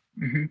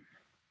 Mm-hmm.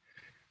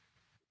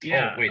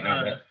 Yeah. Oh, wait,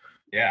 no.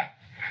 Yeah.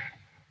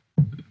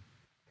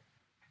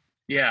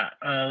 Yeah.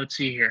 Let's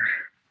see here.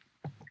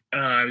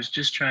 I was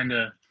just trying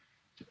to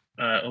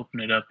open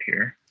it up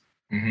here.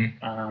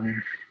 Mm-hmm.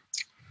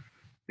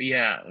 But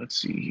yeah, let's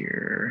see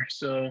here.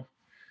 So,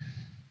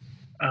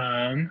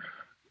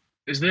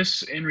 is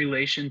this in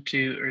relation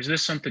to, or is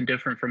this something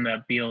different from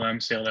that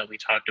BLM sale that we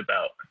talked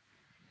about?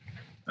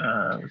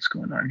 What's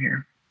going on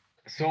here?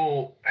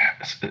 So,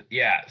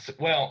 yeah. So,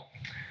 well,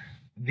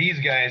 these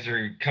guys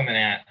are coming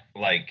at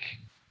like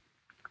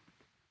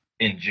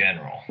in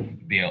general,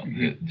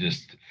 Mhm.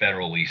 just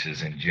federal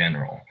leases in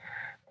general.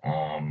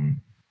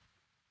 Um,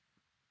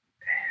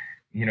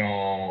 you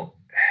know,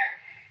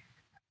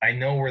 I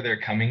know where they're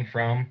coming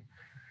from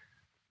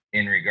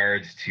in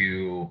regards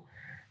to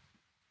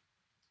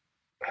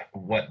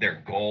what their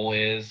goal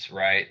is,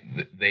 right?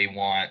 They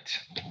want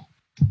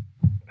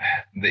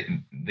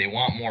they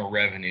want more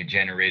revenue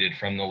generated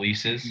from the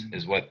leases, Mhm.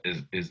 is what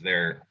is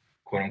their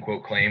quote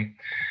unquote claim.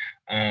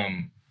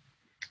 Um,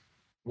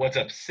 what's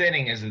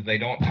upsetting is that they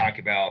don't talk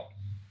about,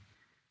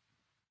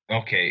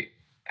 okay,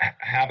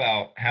 how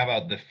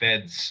about the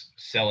feds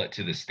sell it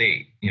to the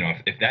state?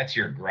 If that's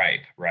your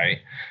gripe,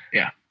 right?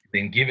 Yeah.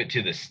 Then give it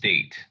to the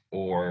state,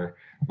 or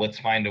let's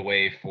find a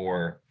way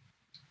for,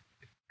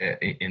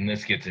 and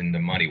this gets into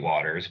muddy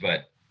waters,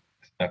 but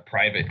a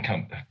private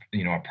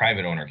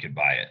owner could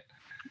buy it.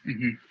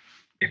 Mhm.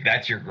 If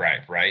that's your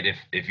gripe, right?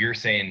 If you're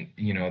saying,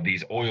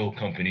 these oil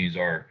companies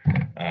are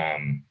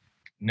um,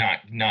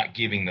 not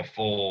giving the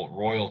full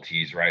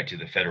royalties, right, to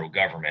the federal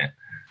government,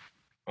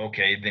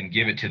 okay, then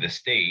give it to the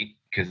state,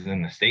 because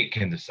then the state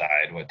can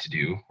decide what to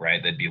do,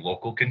 right? That'd be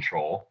local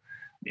control.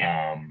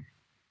 Yeah. Um,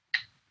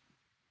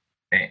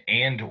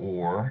 and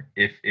or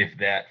if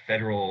that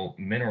federal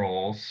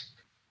minerals,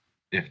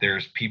 if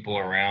there's people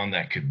around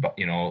that could,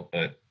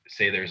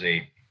 say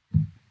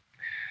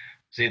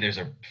there's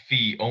a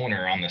fee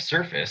owner on the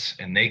surface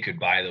and they could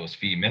buy those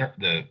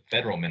the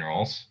federal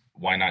minerals,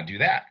 why not do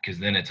that? Because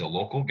then it's a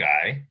local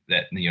guy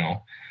that,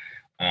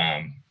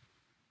 um,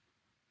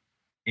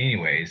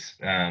 anyways.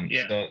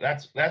 Yeah. So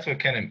that's what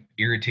kind of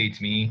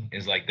irritates me,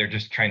 is like they're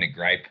just trying to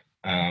gripe.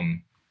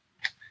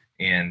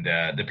 And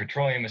the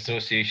Petroleum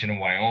Association of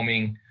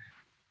Wyoming,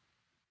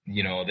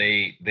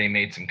 they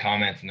made some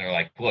comments and they're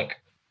like, look,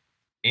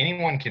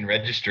 anyone can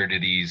register to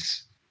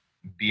these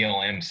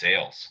BLM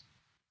sales.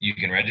 You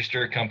can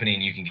register a company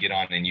and you can get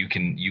on and you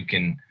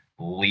can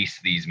lease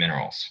these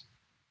minerals.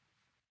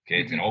 Okay,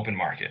 it's an Mhm. open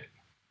market.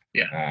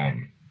 Yeah.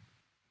 Um,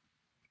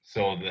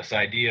 so this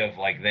idea of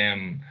like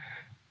them,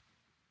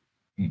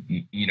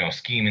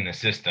 scheming the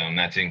system,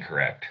 that's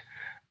incorrect.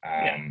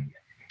 Yeah.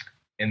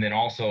 And then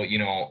also,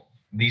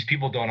 these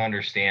people don't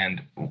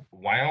understand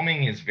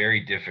Wyoming is very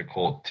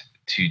difficult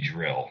to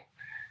drill.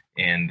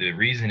 And the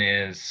reason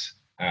is,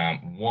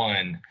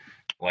 one,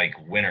 like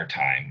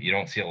wintertime. You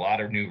don't see a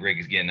lot of new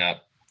rigs getting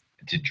up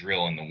to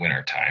drill in the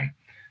wintertime.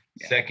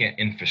 Yeah. Second,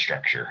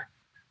 infrastructure.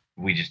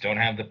 We just don't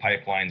have the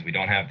pipelines, we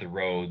don't have the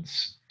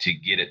roads to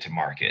get it to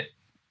market.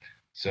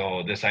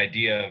 So this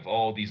idea of,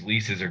 oh, these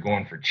leases are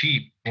going for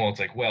cheap, well, it's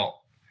like,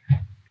 well,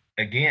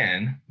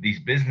 again, these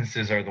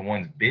businesses are the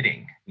ones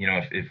bidding.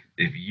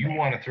 If you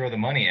want to throw the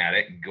money at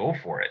it, go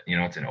for it.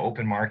 It's an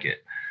open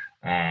market.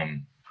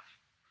 Um,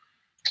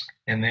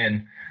 and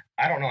then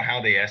I don't know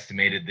how they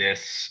estimated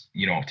this.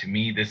 To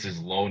me, this is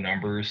low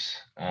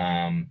numbers,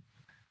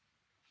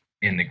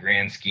 in the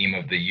grand scheme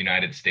of the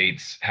United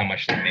States, how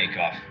much they make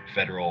off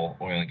federal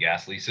oil and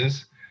gas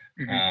leases.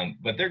 Mhm.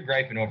 But they're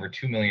griping over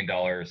 $2 million,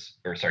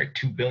 or sorry,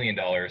 $2 billion.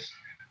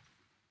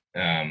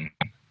 Um,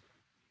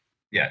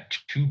 yeah,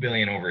 2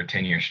 billion over a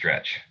 10-year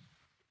stretch.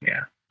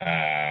 Yeah.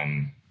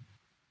 Um,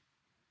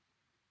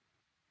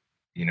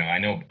 I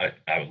know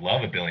I would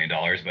love $1 billion,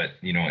 but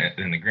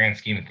in the grand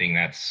scheme of thing,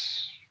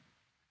 that's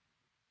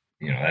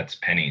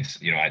pennies.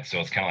 So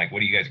it's kind of like,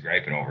 what are you guys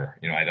griping over?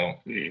 I don't.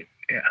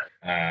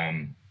 Yeah.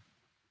 Um,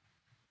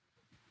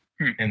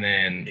 Hmm. and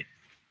then,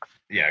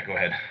 yeah, go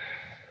ahead.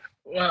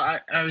 Well,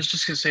 I was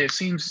just gonna say it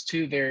seems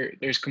too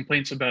there's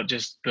complaints about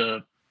just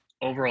the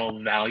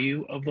overall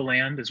value of the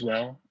land as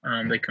well.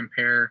 They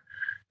compare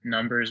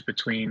numbers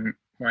between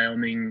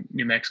Wyoming,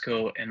 New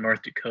Mexico, and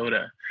North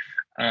Dakota.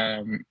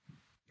 Um,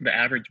 the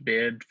average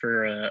bid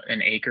for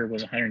an acre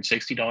was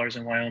 $160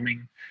 in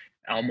Wyoming,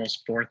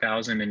 almost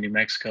 4,000 in New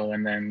Mexico,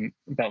 and then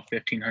about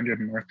 1,500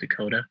 in North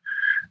Dakota.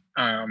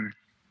 Um,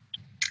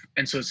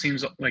 and so it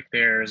seems like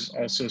there's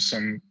also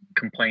some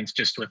complaints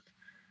just with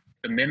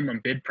the minimum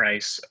bid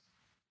price,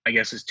 I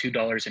guess, is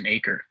 $2 an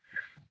acre.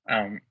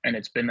 And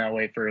it's been that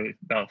way for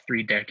about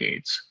 3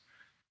 decades.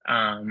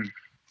 Um,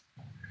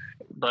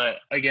 but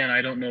again,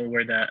 I don't know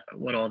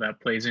what all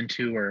that plays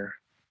into, or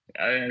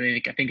I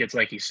mean, I think it's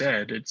like you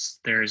said,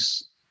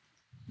 there's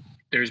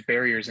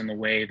barriers in the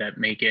way that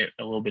make it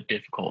a little bit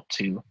difficult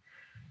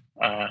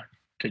uh,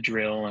 to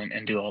drill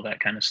and do all that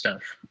kind of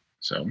stuff.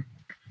 So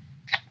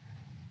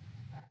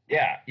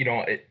Yeah,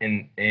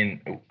 and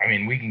I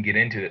mean, we can get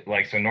into it.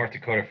 Like, so North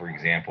Dakota, for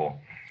example,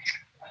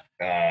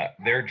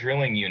 their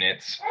drilling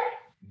units,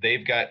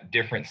 they've got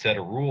different set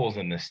of rules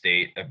in the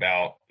state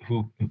about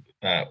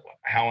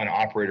how an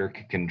operator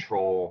can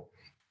control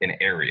an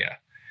area.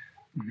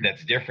 mhm.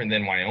 That's different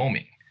than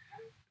Wyoming.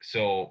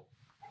 So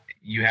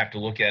you have to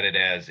look at it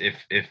as,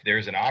 if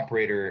there's an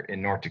operator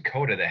in North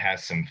Dakota that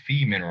has some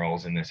fee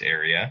minerals in this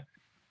area,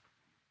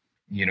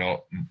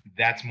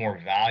 that's more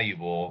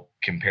valuable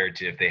compared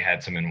to if they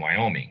had some in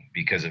Wyoming,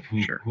 because of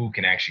who Sure. who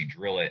can actually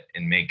drill it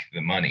and make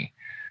the money.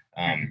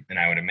 And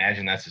I would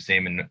imagine that's the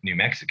same in New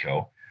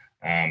Mexico.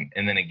 And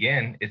then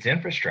again, it's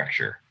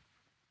infrastructure.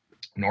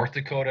 North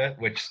Dakota,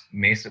 which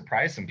may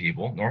surprise some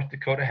people, North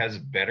Dakota has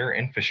better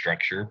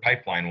infrastructure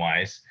pipeline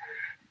wise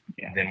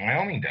than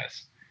Wyoming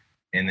does.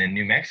 And then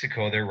New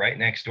Mexico, they're right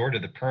next door to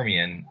the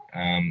Permian.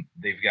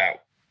 They've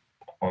got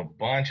a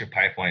bunch of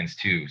pipelines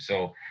too.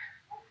 So,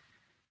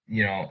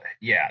 that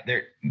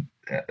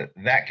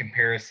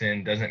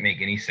comparison doesn't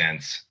make any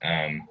sense.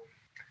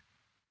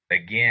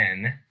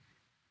 Again,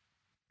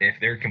 if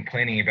they're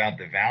complaining about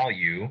the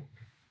value,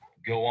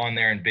 go on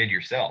there and bid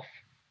yourself.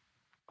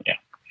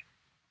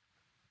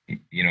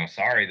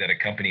 Sorry that a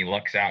company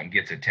lucks out and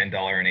gets a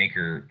 $10 an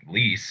acre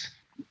lease.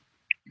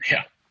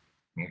 Yeah.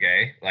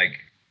 Okay. Like,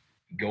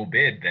 go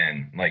bid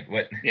then. Like,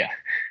 what? Yeah.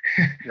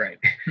 Right.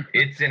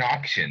 It's an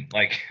auction.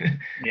 Like,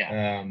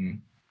 yeah.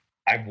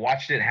 I've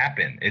watched it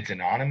happen. It's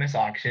an anonymous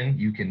auction.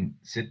 You can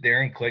sit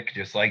there and click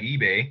just like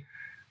eBay.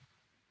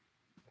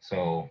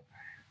 So,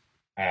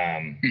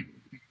 yeah,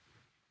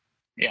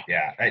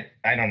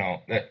 I don't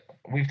know.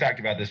 We've talked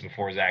about this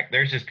before, Zach.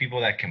 There's just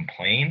people that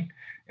complain.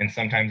 And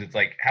sometimes it's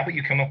like, how about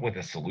you come up with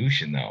a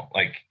solution, though?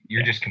 Like,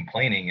 you're just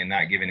complaining and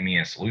not giving me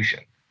a solution.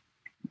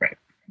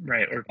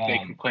 Right. Or they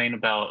complain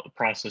about a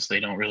process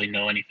they don't really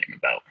know anything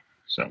about.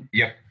 So.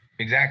 Yep,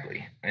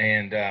 exactly.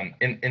 And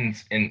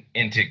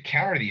to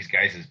counter these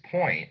guys'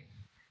 point,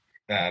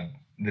 the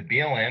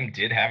BLM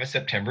did have a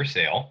September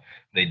sale.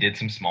 They did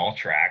some small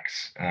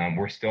tracks.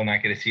 We're still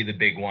not going to see the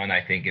big one,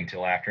 I think,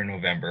 until after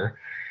November.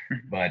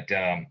 But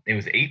it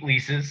was 8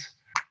 leases,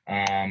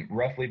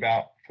 roughly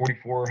about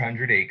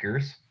 4,400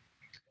 acres.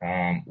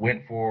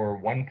 Went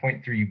for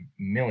 $1.3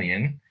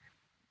 million.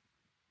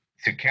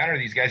 To counter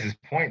these guys'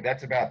 point,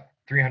 that's about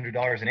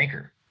 $300 an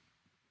acre.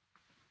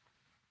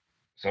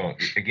 So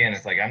again,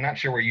 it's like, I'm not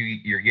sure where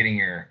you're getting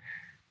your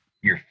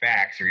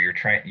facts, or you're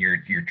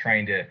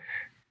trying to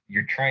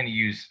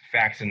use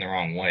facts in the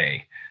wrong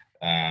way.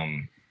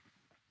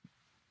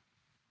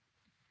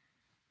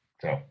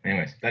 So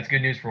anyways, that's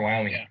good news for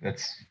Wyoming. Yeah.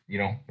 That's,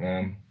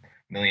 $1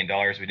 million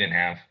we didn't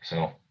have.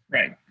 So.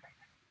 Right.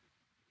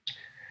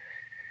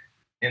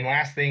 And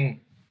last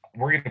thing,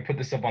 we're going to put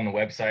this up on the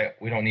website.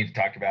 We don't need to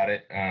talk about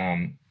it.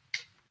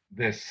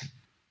 This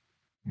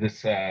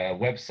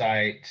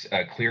website,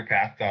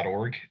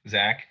 clearpath.org,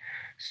 Zach,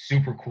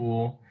 super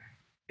cool.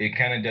 It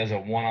kind of does a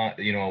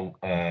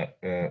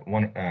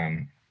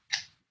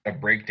a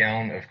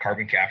breakdown of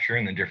carbon capture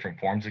and the different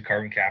forms of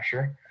carbon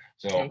capture.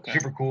 So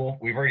super cool.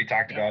 We've already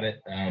talked about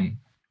it.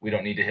 We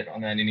don't need to hit on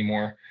that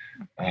anymore.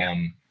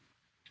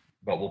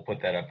 But we'll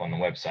put that up on the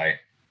website.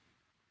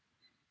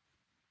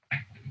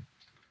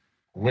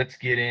 Let's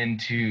get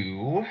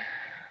into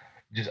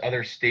just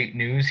other state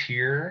news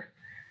here.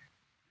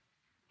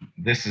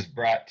 This is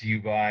brought to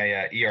you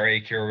by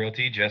ERA Carroll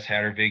Realty, Jess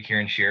Hattervig here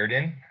in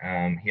Sheridan.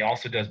 He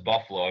also does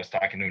Buffalo. I was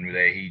talking to him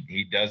today.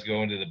 He does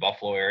go into the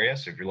Buffalo area.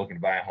 So if you're looking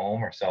to buy a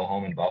home or sell a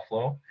home in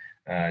Buffalo,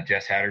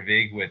 Jess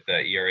Hattervig with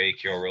ERA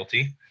Carroll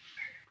Realty,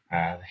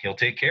 he'll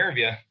take care of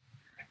you.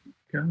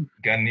 Good.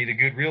 Gotta need a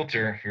good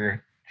realtor if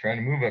you're trying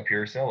to move up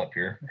here, sell up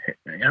here.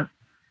 Yep.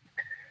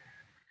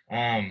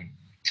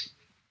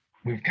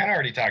 We've kind of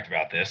already talked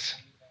about this.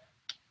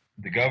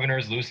 The governor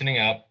is loosening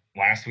up.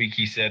 Last week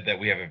he said that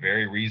we have a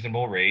very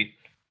reasonable rate,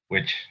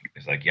 which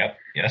is like, yep,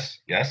 yes.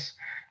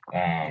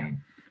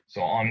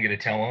 So all I'm going to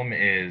tell him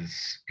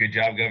is, good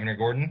job, Governor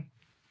Gordon.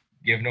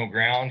 Give no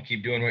ground.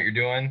 Keep doing what you're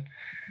doing.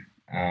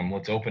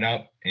 Let's open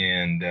up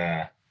and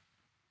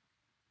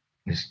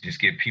just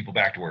get people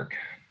back to work.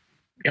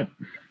 Yep,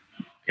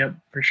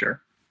 for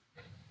sure.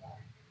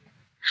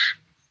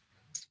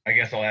 I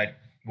guess I'll add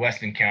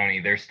Weston County.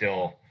 They're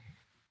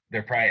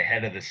probably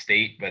ahead of the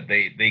state, but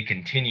they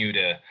continue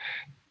to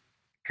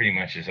pretty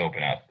much just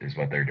open up is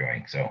what they're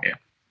doing. So yeah.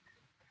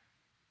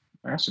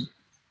 Awesome.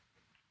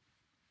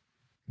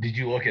 Did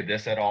you look at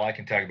this at all? I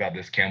can talk about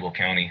this, Campbell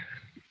County.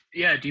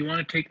 Yeah. Do you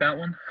want to take that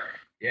one?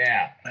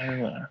 Yeah.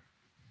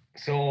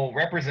 So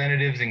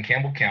representatives in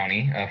Campbell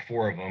County,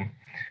 4 of them,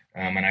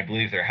 and I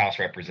believe they're House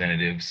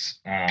representatives,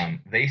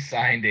 they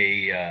signed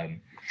a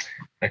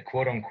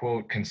quote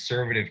unquote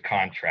conservative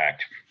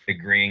contract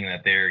agreeing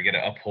that they're going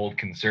to uphold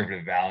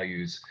conservative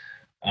values.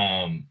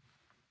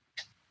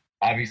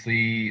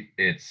 Obviously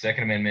it's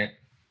Second Amendment,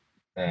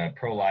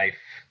 pro-life,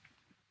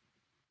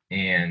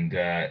 and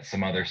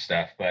some other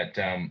stuff. But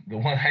the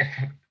one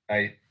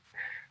I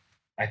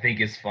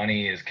think is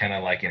funny is kind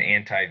of like an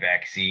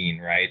anti-vaccine,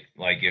 right?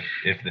 Like if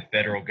the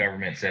federal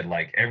government said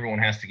like everyone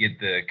has to get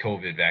the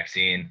COVID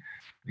vaccine,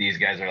 these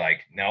guys are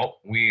like, no,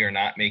 we're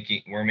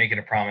making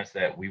a promise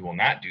that we will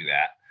not do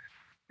that.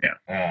 Yeah.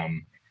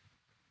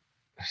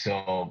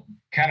 So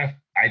kind of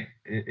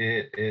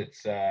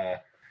it's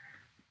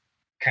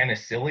kind of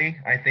silly,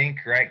 I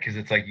think, right? Because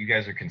it's like you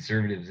guys are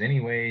conservatives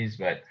anyways,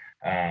 but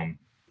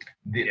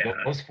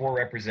those 4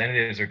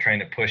 representatives are trying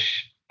to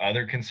push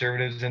other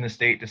conservatives in the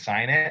state to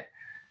sign it.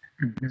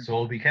 Mm-hmm. So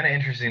it'll be kind of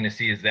interesting to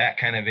see, is that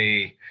kind of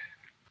a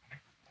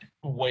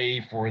way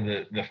for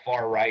the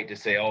far right to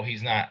say, oh, he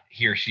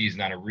or she's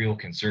not a real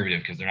conservative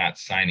because they're not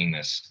signing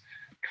this.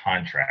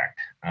 contract.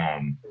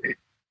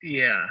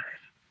 Yeah.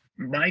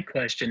 My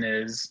question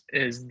is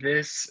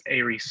this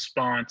a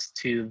response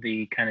to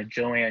the kind of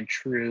Joanne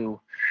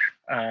True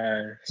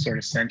sort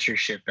of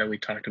censorship that we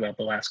talked about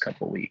the last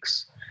couple of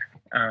weeks?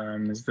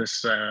 Is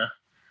this,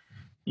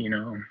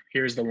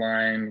 here's the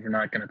line, we're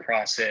not going to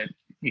cross it.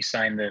 You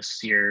sign this,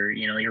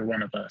 you're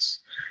one of us.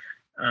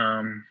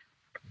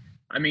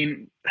 I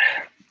mean,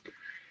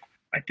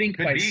 I think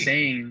Could by be.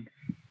 saying,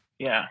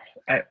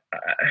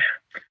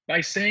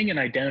 by saying and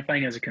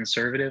identifying as a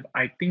conservative,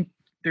 I think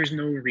there's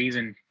no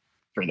reason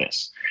for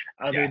this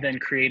other than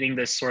creating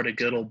this sort of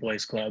good old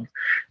boys club.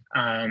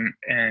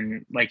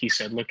 And like you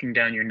said, looking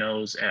down your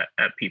nose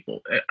at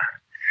people.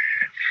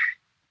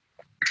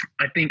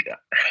 I think,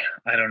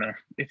 I don't know,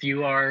 if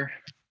you are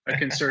a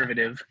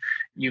conservative,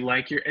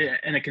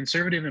 and a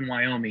conservative in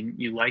Wyoming,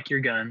 you like your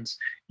guns,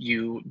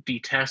 you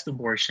detest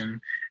abortion,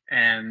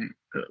 and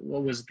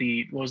what was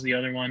the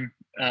other one?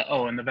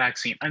 And the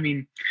vaccine. I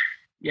mean,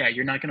 yeah,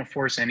 you're not going to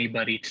force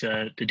anybody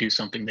to do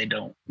something they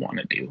don't want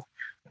to do.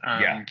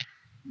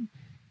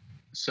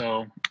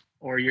 So,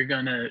 or you're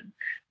going to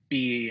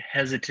be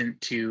hesitant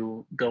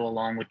to go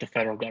along with the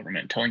federal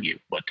government telling you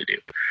what to do.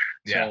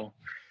 Yeah. So,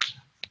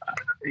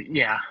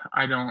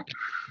 I don't.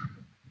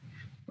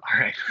 All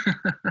right.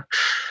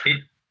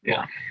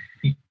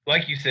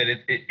 Like you said,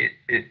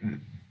 it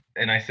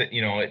and I said,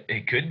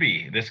 it could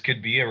be. This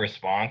could be a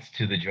response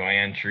to the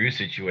Joanne True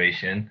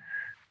situation,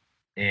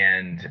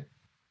 and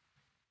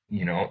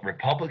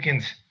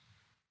Republicans.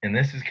 And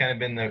this has kind of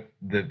been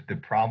the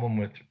problem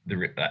with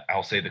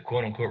I'll say the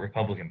quote unquote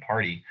Republican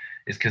Party,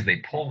 is because they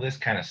pull this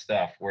kind of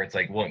stuff where it's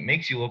like, well, it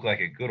makes you look like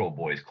a good old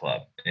boys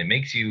club. It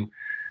makes you,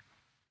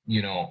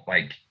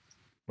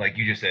 like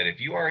you just said,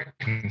 if you are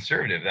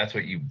conservative, that's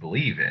what you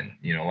believe in.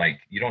 Like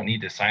you don't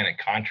need to sign a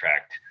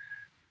contract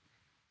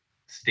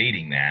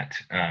stating that.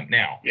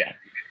 Now,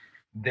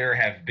 there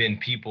have been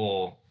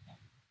people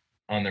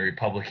on the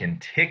Republican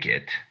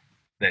ticket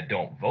that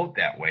don't vote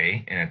that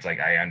way, and it's like,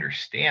 I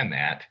understand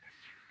that.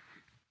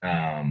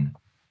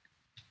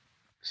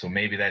 So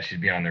maybe that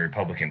should be on the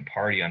Republican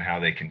Party on how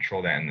they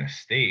control that in the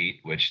state,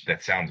 which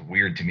that sounds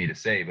weird to me to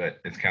say, but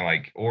it's kind of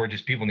like, or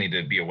just people need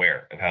to be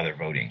aware of how they're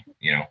voting,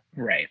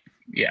 Right.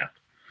 Yeah.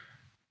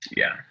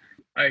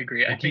 I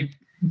agree. I think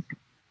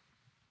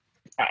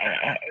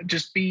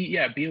just be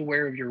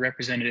aware of your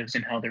representatives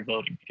and how they're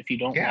voting. If you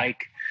don't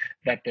like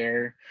that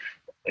they're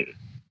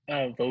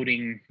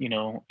voting, in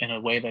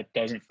a way that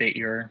doesn't fit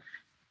your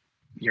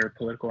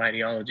political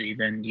ideology,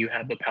 then you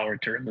have the power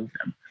to remove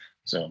them.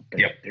 So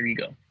there you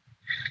go.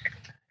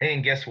 Hey,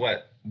 and guess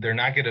what? They're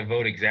not going to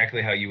vote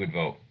exactly how you would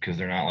vote because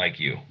they're not like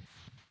you.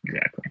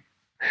 Exactly.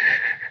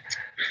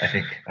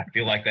 I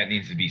feel like that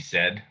needs to be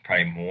said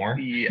probably more.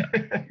 Yeah.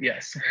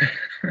 Yes.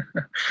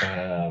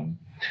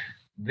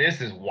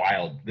 This is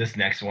wild. This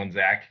next one,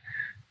 Zach.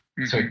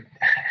 Mm-hmm. So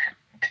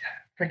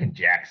freaking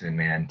Jackson,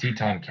 man,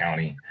 Teton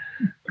County.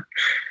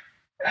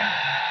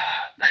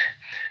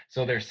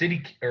 So their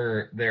city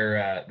or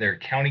their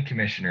county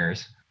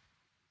commissioners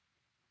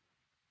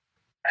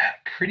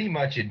pretty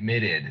much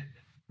admitted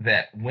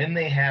that when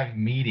they have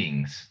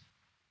meetings,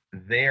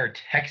 they are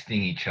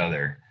texting each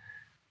other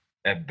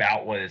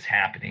about what is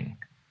happening.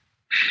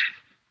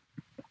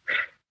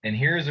 And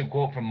here's a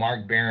quote from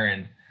Mark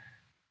Barron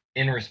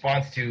in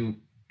response to,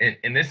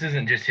 and this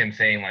isn't just him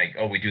saying like,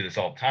 oh, we do this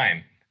all the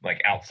time,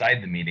 like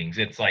outside the meetings.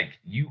 It's like,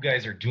 you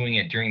guys are doing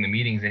it during the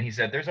meetings. And he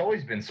said, there's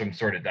always been some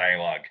sort of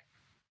dialogue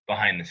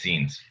behind the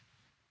scenes.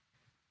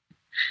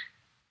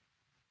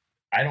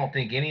 I don't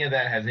think any of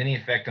that has any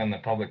effect on the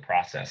public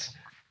process.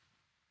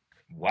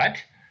 What?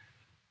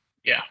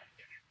 Yeah.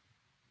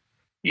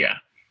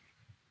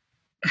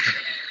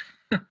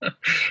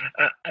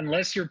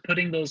 Unless you're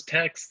putting those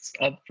texts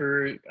up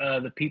for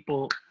the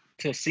people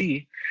to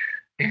see.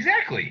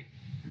 Exactly.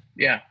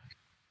 Yeah.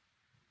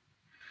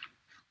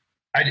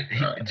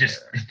 It's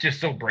just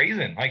so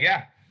brazen. Like,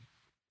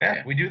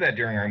 we do that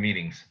during our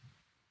meetings.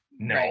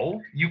 No,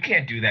 right. You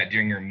can't do that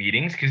during your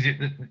meetings because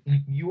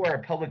you are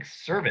a public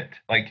servant.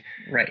 Like,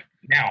 right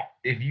now,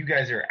 if you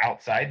guys are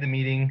outside the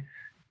meeting,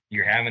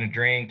 you're having a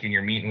drink and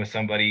you're meeting with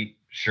somebody,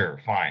 sure,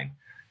 fine.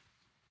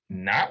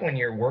 Not when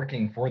you're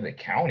working for the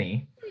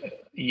county.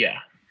 Yeah.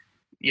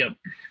 Yep.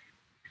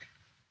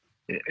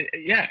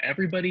 Yeah.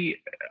 Everybody's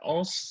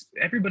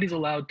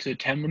allowed to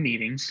attend the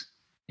meetings.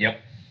 Yep.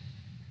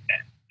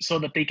 So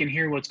that they can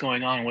hear what's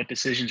going on and what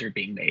decisions are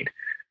being made.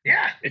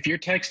 Yeah. If you're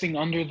texting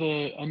under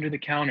the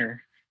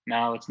counter,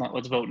 now it's not,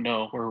 let's vote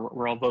no, or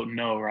we're all voting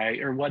no, right?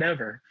 Or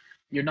whatever.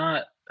 You're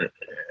not.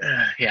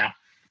 Yeah.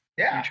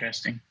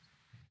 Interesting.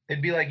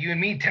 It'd be like you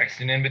and me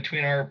texting in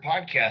between our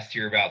podcast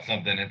here about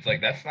something. It's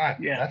like, that's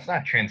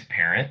not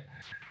transparent.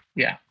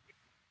 Yeah.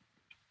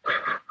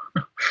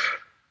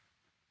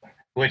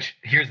 Which,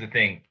 here's the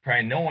thing,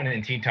 probably no one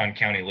in Teton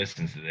County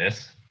listens to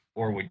this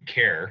or would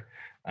care.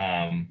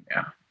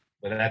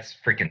 But that's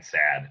freaking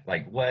sad.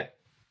 Like, what?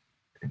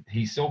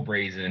 He's so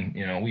brazen.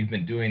 We've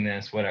been doing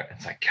this. Whatever.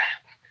 It's like, God,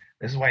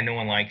 This is why no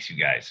one likes you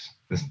guys.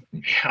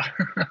 Yeah.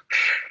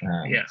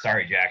 Yeah.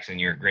 Sorry, Jackson,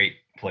 you're a great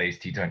place.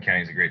 Teton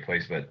County is a great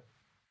place, but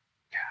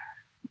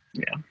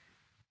Yeah.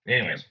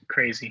 anyways, Yeah,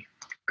 crazy.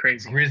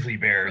 grizzly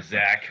bears,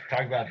 Zach.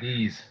 Talk about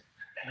these.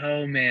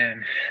 Oh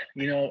man,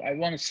 I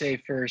want to say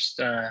first,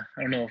 I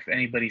don't know if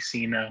anybody's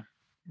seen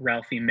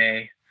Ralphie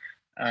May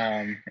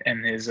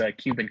and his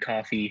Cuban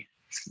coffee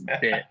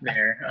bit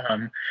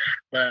there,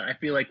 but I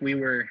feel like we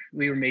were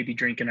maybe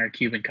drinking our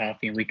Cuban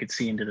coffee and we could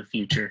see into the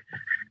future,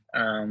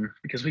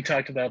 because we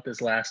talked about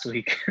this last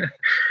week.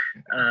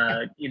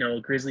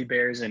 Grizzly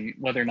bears and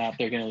whether or not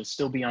they're going to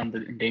still be on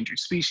the endangered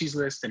species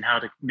list and how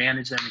to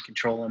manage them and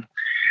control them.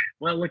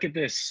 Well, look at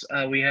this.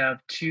 We have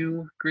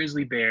 2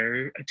 grizzly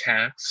bear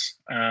attacks,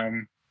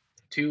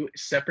 2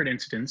 separate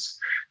incidents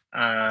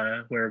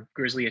where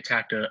grizzly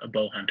attacked a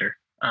bow hunter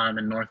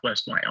in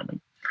northwest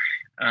Wyoming.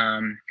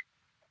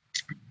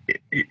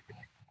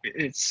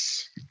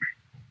 It's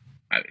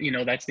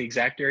that's the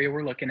exact area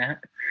we're looking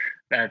at.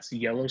 That's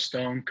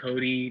Yellowstone,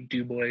 Cody,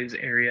 Dubois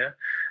area.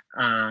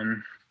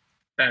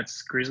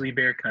 That's grizzly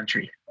bear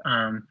country.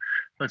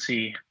 Let's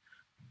see.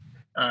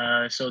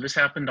 So this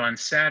happened on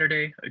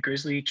Saturday. A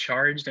grizzly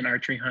charged an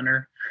archery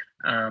hunter.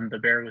 The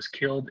bear was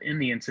killed in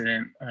the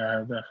incident.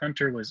 The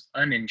hunter was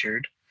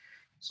uninjured,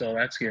 so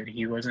that's good.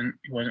 He wasn't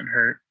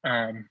hurt.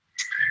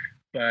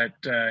 But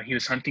he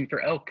was hunting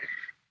for elk.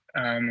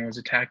 And was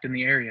attacked in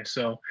the area.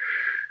 So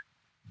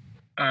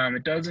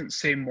it doesn't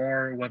say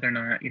more whether or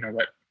not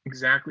what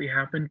exactly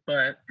happened,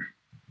 but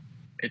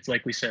it's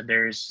like we said,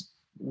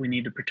 we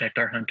need to protect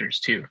our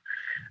hunters too.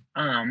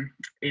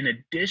 In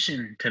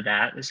addition to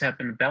that, this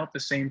happened about the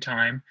same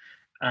time.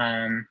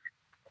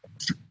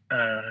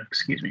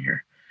 Excuse me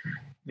here.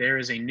 There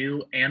is a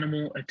new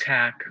animal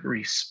attack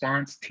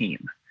response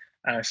team,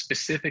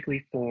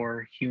 specifically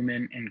for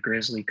human and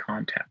grizzly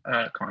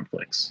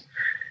conflicts.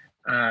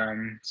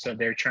 So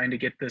they're trying to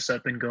get this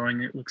up and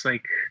going. It looks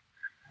like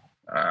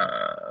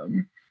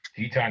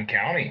Teton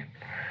County.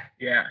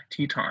 Yeah,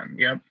 Teton.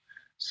 Yep.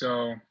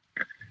 So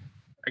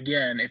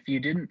again, if you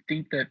didn't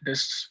think that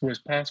this was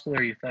possible,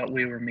 or you thought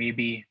we were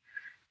maybe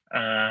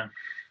out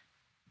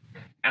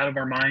of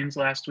our minds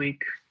last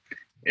week,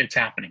 it's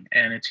happening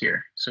and it's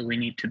here. So we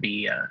need to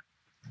be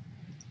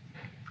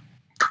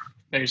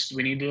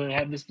we need to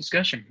have this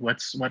discussion.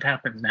 What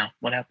happens now?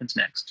 What happens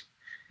next?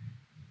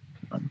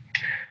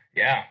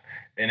 Yeah.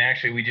 And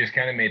actually, we just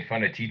kind of made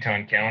fun of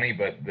Teton County,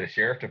 but the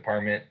sheriff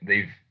department,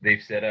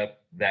 they've set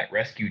up that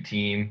rescue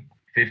team,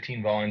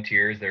 15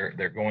 volunteers.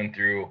 They're going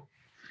through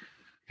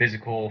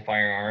physical,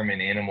 firearm,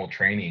 and animal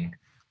training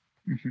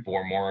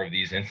for more of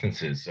these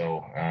instances.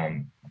 So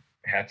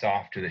hats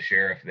off to the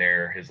sheriff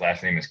there. His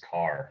last name is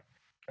Carr,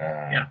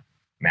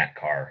 Matt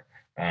Carr.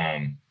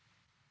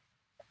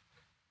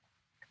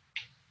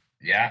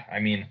 Yeah, I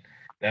mean,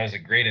 that was a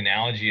great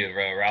analogy of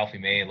Ralphie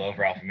May. Love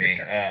Ralphie May.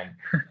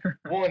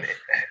 Well,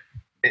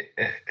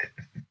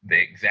 the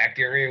exact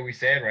area we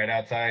said, right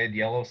outside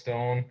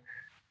Yellowstone,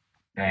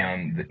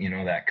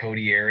 that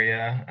Cody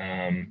area.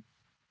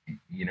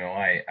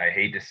 I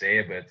hate to say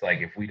it, but it's like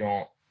if we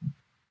don't,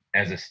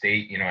 as a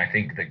state, I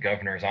think the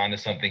governor's onto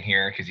something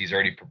here because he's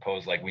already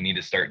proposed like we need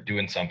to start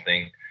doing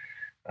something.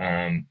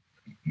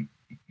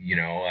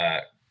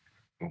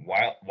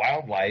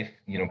 Wildlife,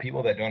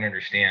 people that don't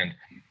understand,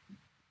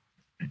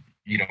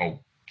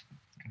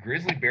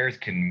 grizzly bears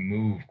can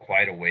move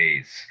quite a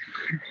ways,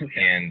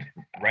 and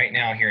right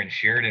now here in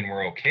Sheridan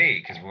we're okay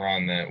because we're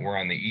on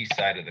the east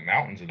side of the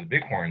mountains of the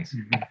Bighorns.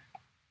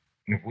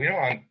 If we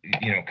don't,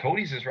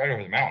 Cody's is right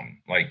over the mountain.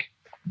 Like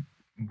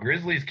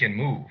grizzlies can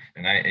move,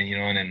 and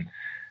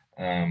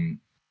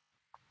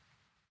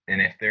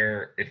if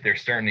they're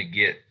starting to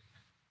get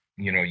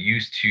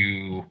used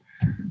to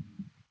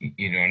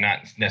not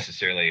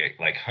necessarily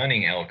like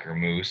hunting elk or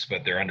moose,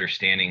 but they're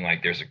understanding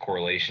like there's a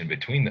correlation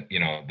between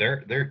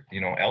they're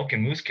elk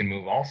and moose can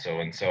move also.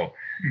 And so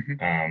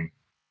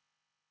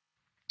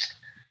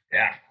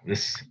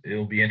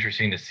it'll be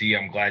interesting to see.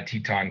 I'm glad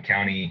Teton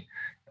County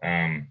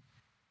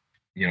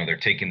they're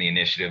taking the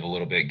initiative a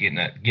little bit,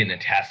 getting a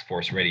task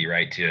force ready,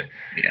 right?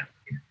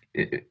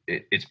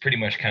 It's pretty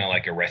much kind of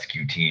like a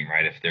rescue team,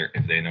 right? If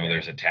they know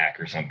there's attack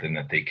or something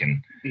that they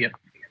can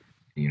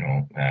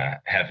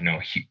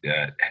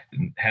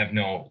have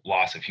no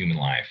loss of human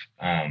life.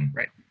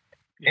 Right.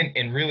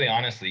 And really,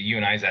 honestly, you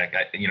and Isaac,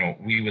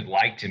 we would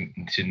like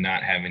to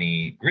not have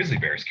any grizzly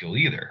bears killed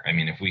either. I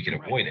mean, if we could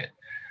avoid it.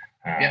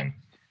 I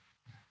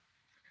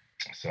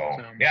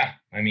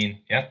mean,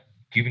 yep.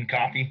 Cuban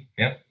coffee.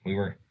 Yep. We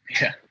were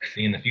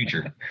seeing the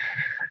future.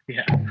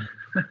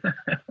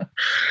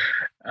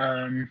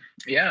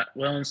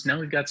 Well, so now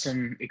we've got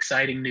some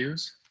exciting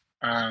news.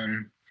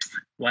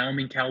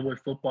 Wyoming Cowboy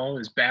football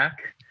is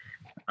back.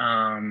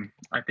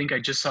 I think I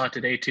just saw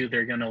today too,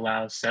 they're going to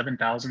allow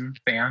 7,000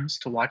 fans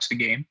to watch the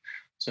game.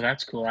 So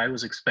that's cool. I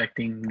was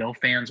expecting no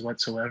fans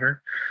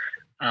whatsoever.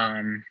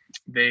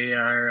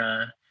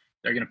 They're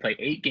going to play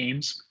 8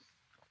 games.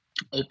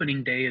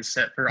 Opening day is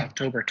set for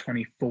October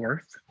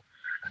 24th,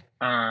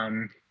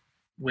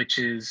 which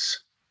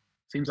is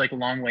seems like a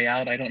long way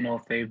out. I don't know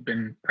if they've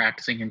been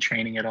practicing and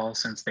training at all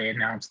since they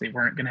announced they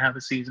weren't going to have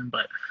a season,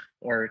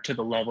 or to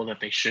the level that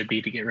they should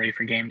be to get ready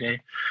for game day.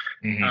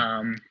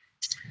 Mm-hmm.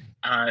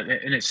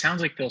 And it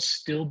sounds like they'll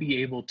still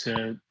be able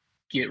to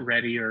get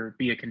ready or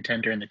be a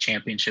contender in the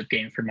championship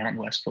game for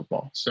Mountain West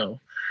football. So,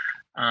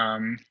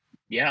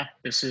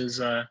 this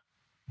is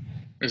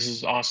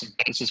awesome.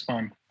 This is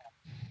fun.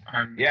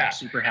 I'm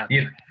super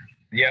happy.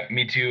 Yeah,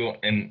 me too.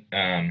 And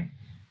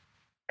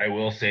I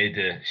will say,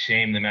 to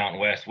shame the Mountain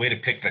West, way to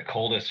pick the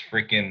coldest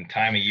freaking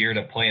time of year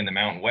to play in the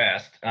Mountain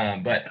West.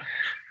 But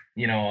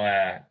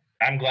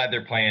I'm glad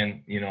they're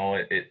playing.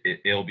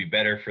 It'll be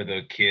better for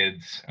the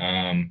kids.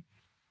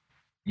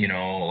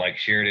 Like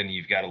Sheridan,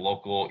 you've got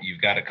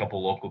a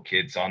couple local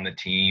kids on the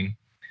team.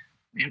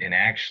 Yep. And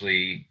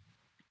actually,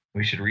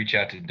 we should reach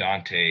out to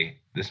Dante.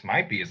 This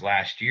might be his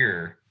last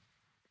year.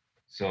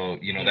 So,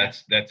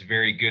 that's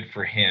very good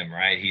for him,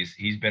 right?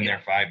 He's been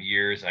there 5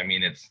 years. I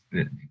mean,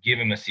 give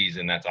him a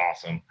season. That's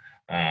awesome.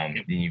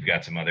 Then you've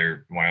got some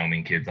other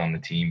Wyoming kids on the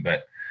team,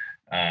 but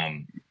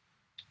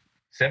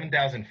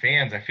 7,000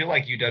 fans. I feel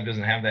like UW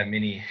doesn't have that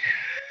many.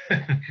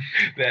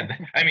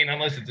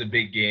 Unless it's a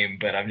big game,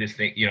 but I'm just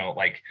thinking,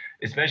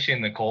 especially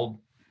in the cold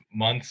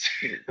months,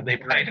 they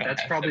probably don't.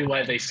 That's probably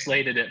why they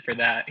slated it for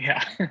that.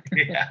 Yeah.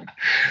 Yeah.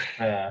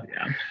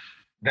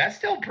 That's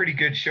still pretty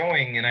good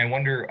showing, and I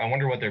wonder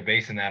what they're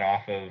basing that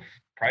off of.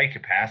 Probably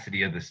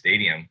capacity of the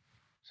stadium.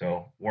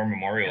 So War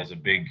Memorial is a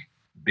big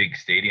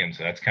stadium,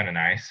 so that's kind of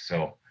nice.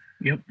 So.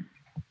 Yep.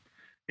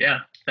 Yeah,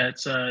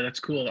 that's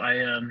cool.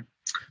 I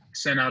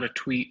sent out a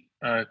tweet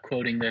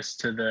quoting this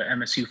to the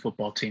MSU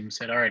football team.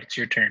 Said, "All right, it's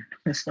your turn."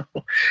 So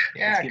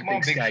yeah, come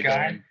on, Big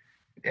Sky.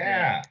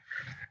 Yeah,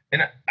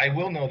 and I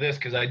will know this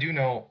because I do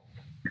know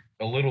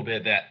a little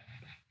bit that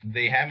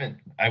they haven't.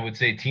 I would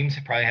say teams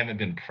probably haven't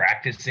been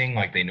practicing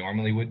like they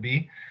normally would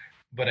be,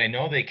 but I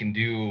know they can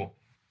do.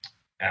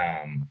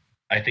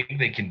 I think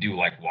they can do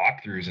like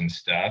walkthroughs and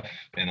stuff,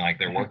 and like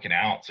they're working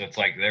out. So it's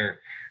like they're,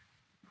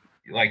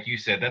 like you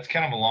said, that's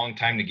kind of a long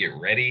time to get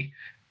ready.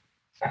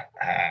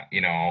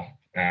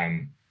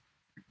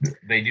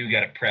 They do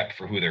got to prep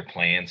for who they're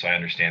playing, so I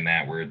understand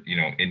that. We're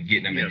in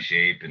getting them in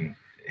shape and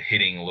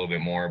hitting a little bit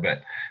more,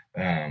 but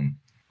no,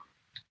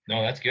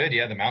 that's good.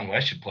 Yeah, the Mountain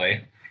West should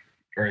play,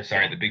 or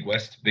sorry, the Big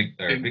West, Big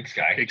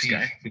Sky. Big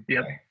Sky.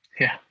 Yep. Sky.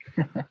 Yeah.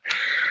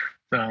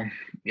 So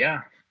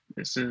yeah,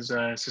 this is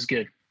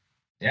good.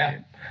 Yeah.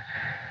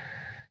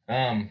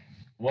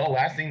 Well,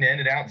 last thing to end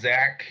it out,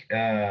 Zach.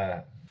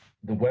 The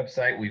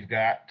website, we've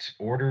got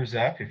orders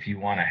up if you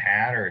want a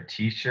hat or a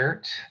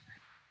T-shirt.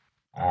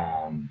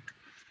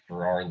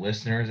 For our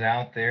listeners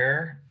out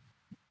there,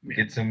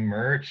 get some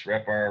merch.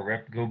 Rep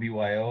Go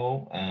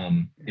BYO.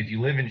 If you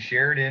live in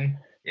Sheridan,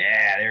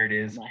 yeah, there it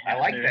is. I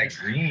like that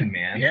green,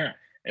 man. Yeah,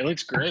 it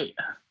looks great.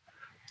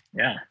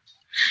 Yeah.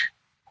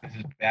 This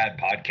is a bad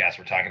podcast.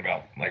 We're talking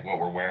about like what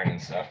we're wearing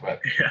and stuff,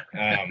 but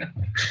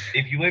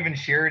if you live in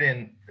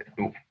Sheridan,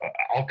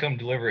 I'll come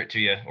deliver it to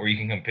you, or you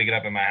can come pick it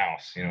up at my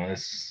house.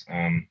 This,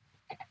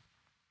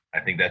 I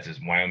think that's as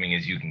Wyoming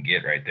as you can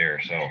get right there.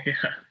 So,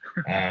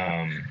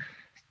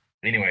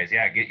 anyways,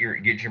 yeah, get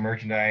your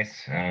merchandise.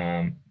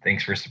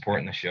 Thanks for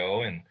supporting the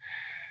show, and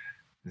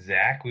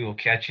Zach, we will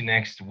catch you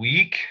next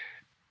week.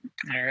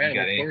 All right. You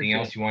got anything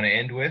else you want to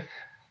end with?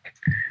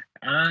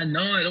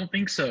 No, I don't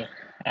think so.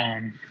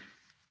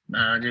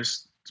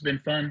 It's been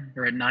fun.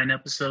 We're at 9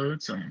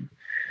 episodes.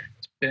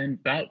 It's been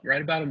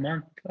right about a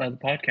month of the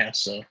podcast,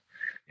 so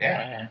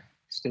yeah,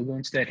 still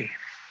going steady.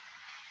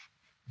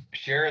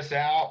 Share us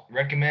out,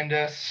 recommend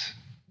us,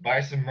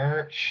 buy some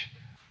merch.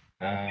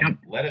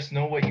 Let us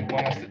know what you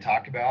want us to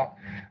talk about.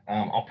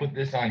 I'll put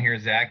this on here,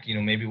 Zach.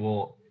 Maybe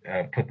we'll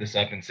put this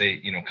up and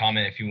say,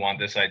 comment if you want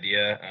this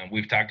idea.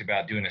 We've talked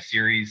about doing a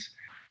series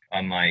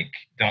on like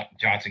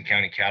Johnson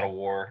County Cattle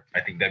War.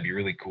 I think that'd be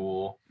really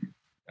cool.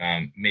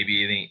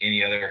 Maybe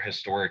any other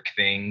historic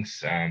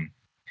things,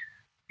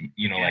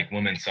 like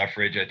women's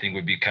suffrage, I think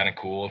would be kind of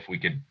cool if we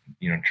could,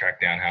 track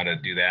down how to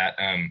do that.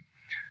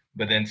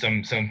 But then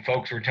some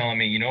folks were telling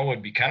me,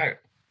 would be kind of,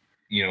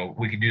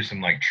 we could do some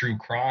like true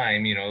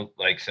crime,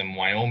 like some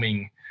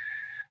Wyoming,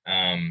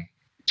 I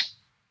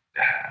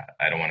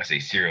don't want to say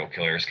serial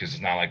killers because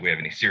it's not like we have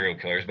any serial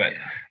killers, but,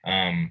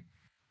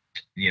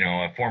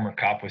 a former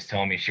cop was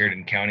telling me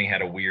Sheridan County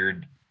had a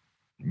weird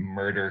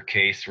murder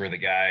case where the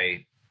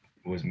guy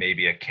was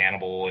maybe a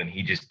cannibal and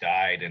he just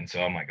died. And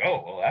so I'm like,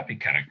 oh, well, that'd be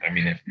kind of,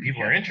 if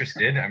people are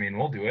interested,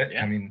 we'll do it.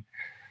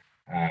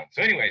 Yeah.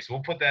 So anyways,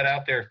 we'll put that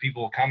out there. If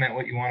people comment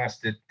what you want us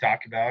to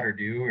talk about or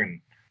do,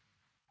 and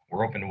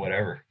we're open to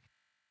whatever.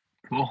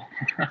 Cool.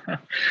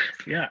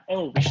 Yeah.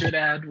 Oh, we should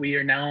add, we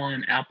are now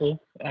on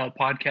Apple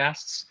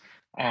podcasts.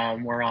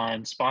 We're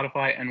on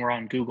Spotify and we're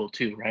on Google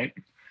too, right?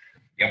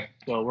 Yep.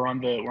 So we're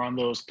on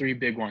those 3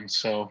 big ones.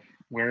 So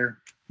we're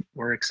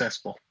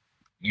accessible.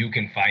 You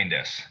can find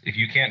us. If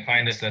you can't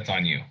find us, that's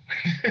on you.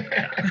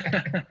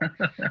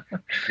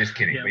 Just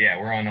kidding. Yeah. But yeah,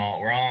 we're on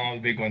all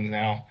the big ones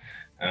now.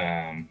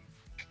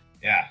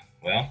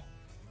 Well,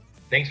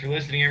 thanks for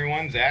listening,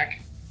 everyone. Zach,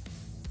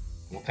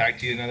 we'll talk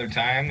to you another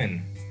time,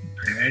 and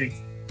Alrighty.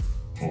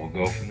 We'll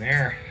go from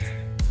there.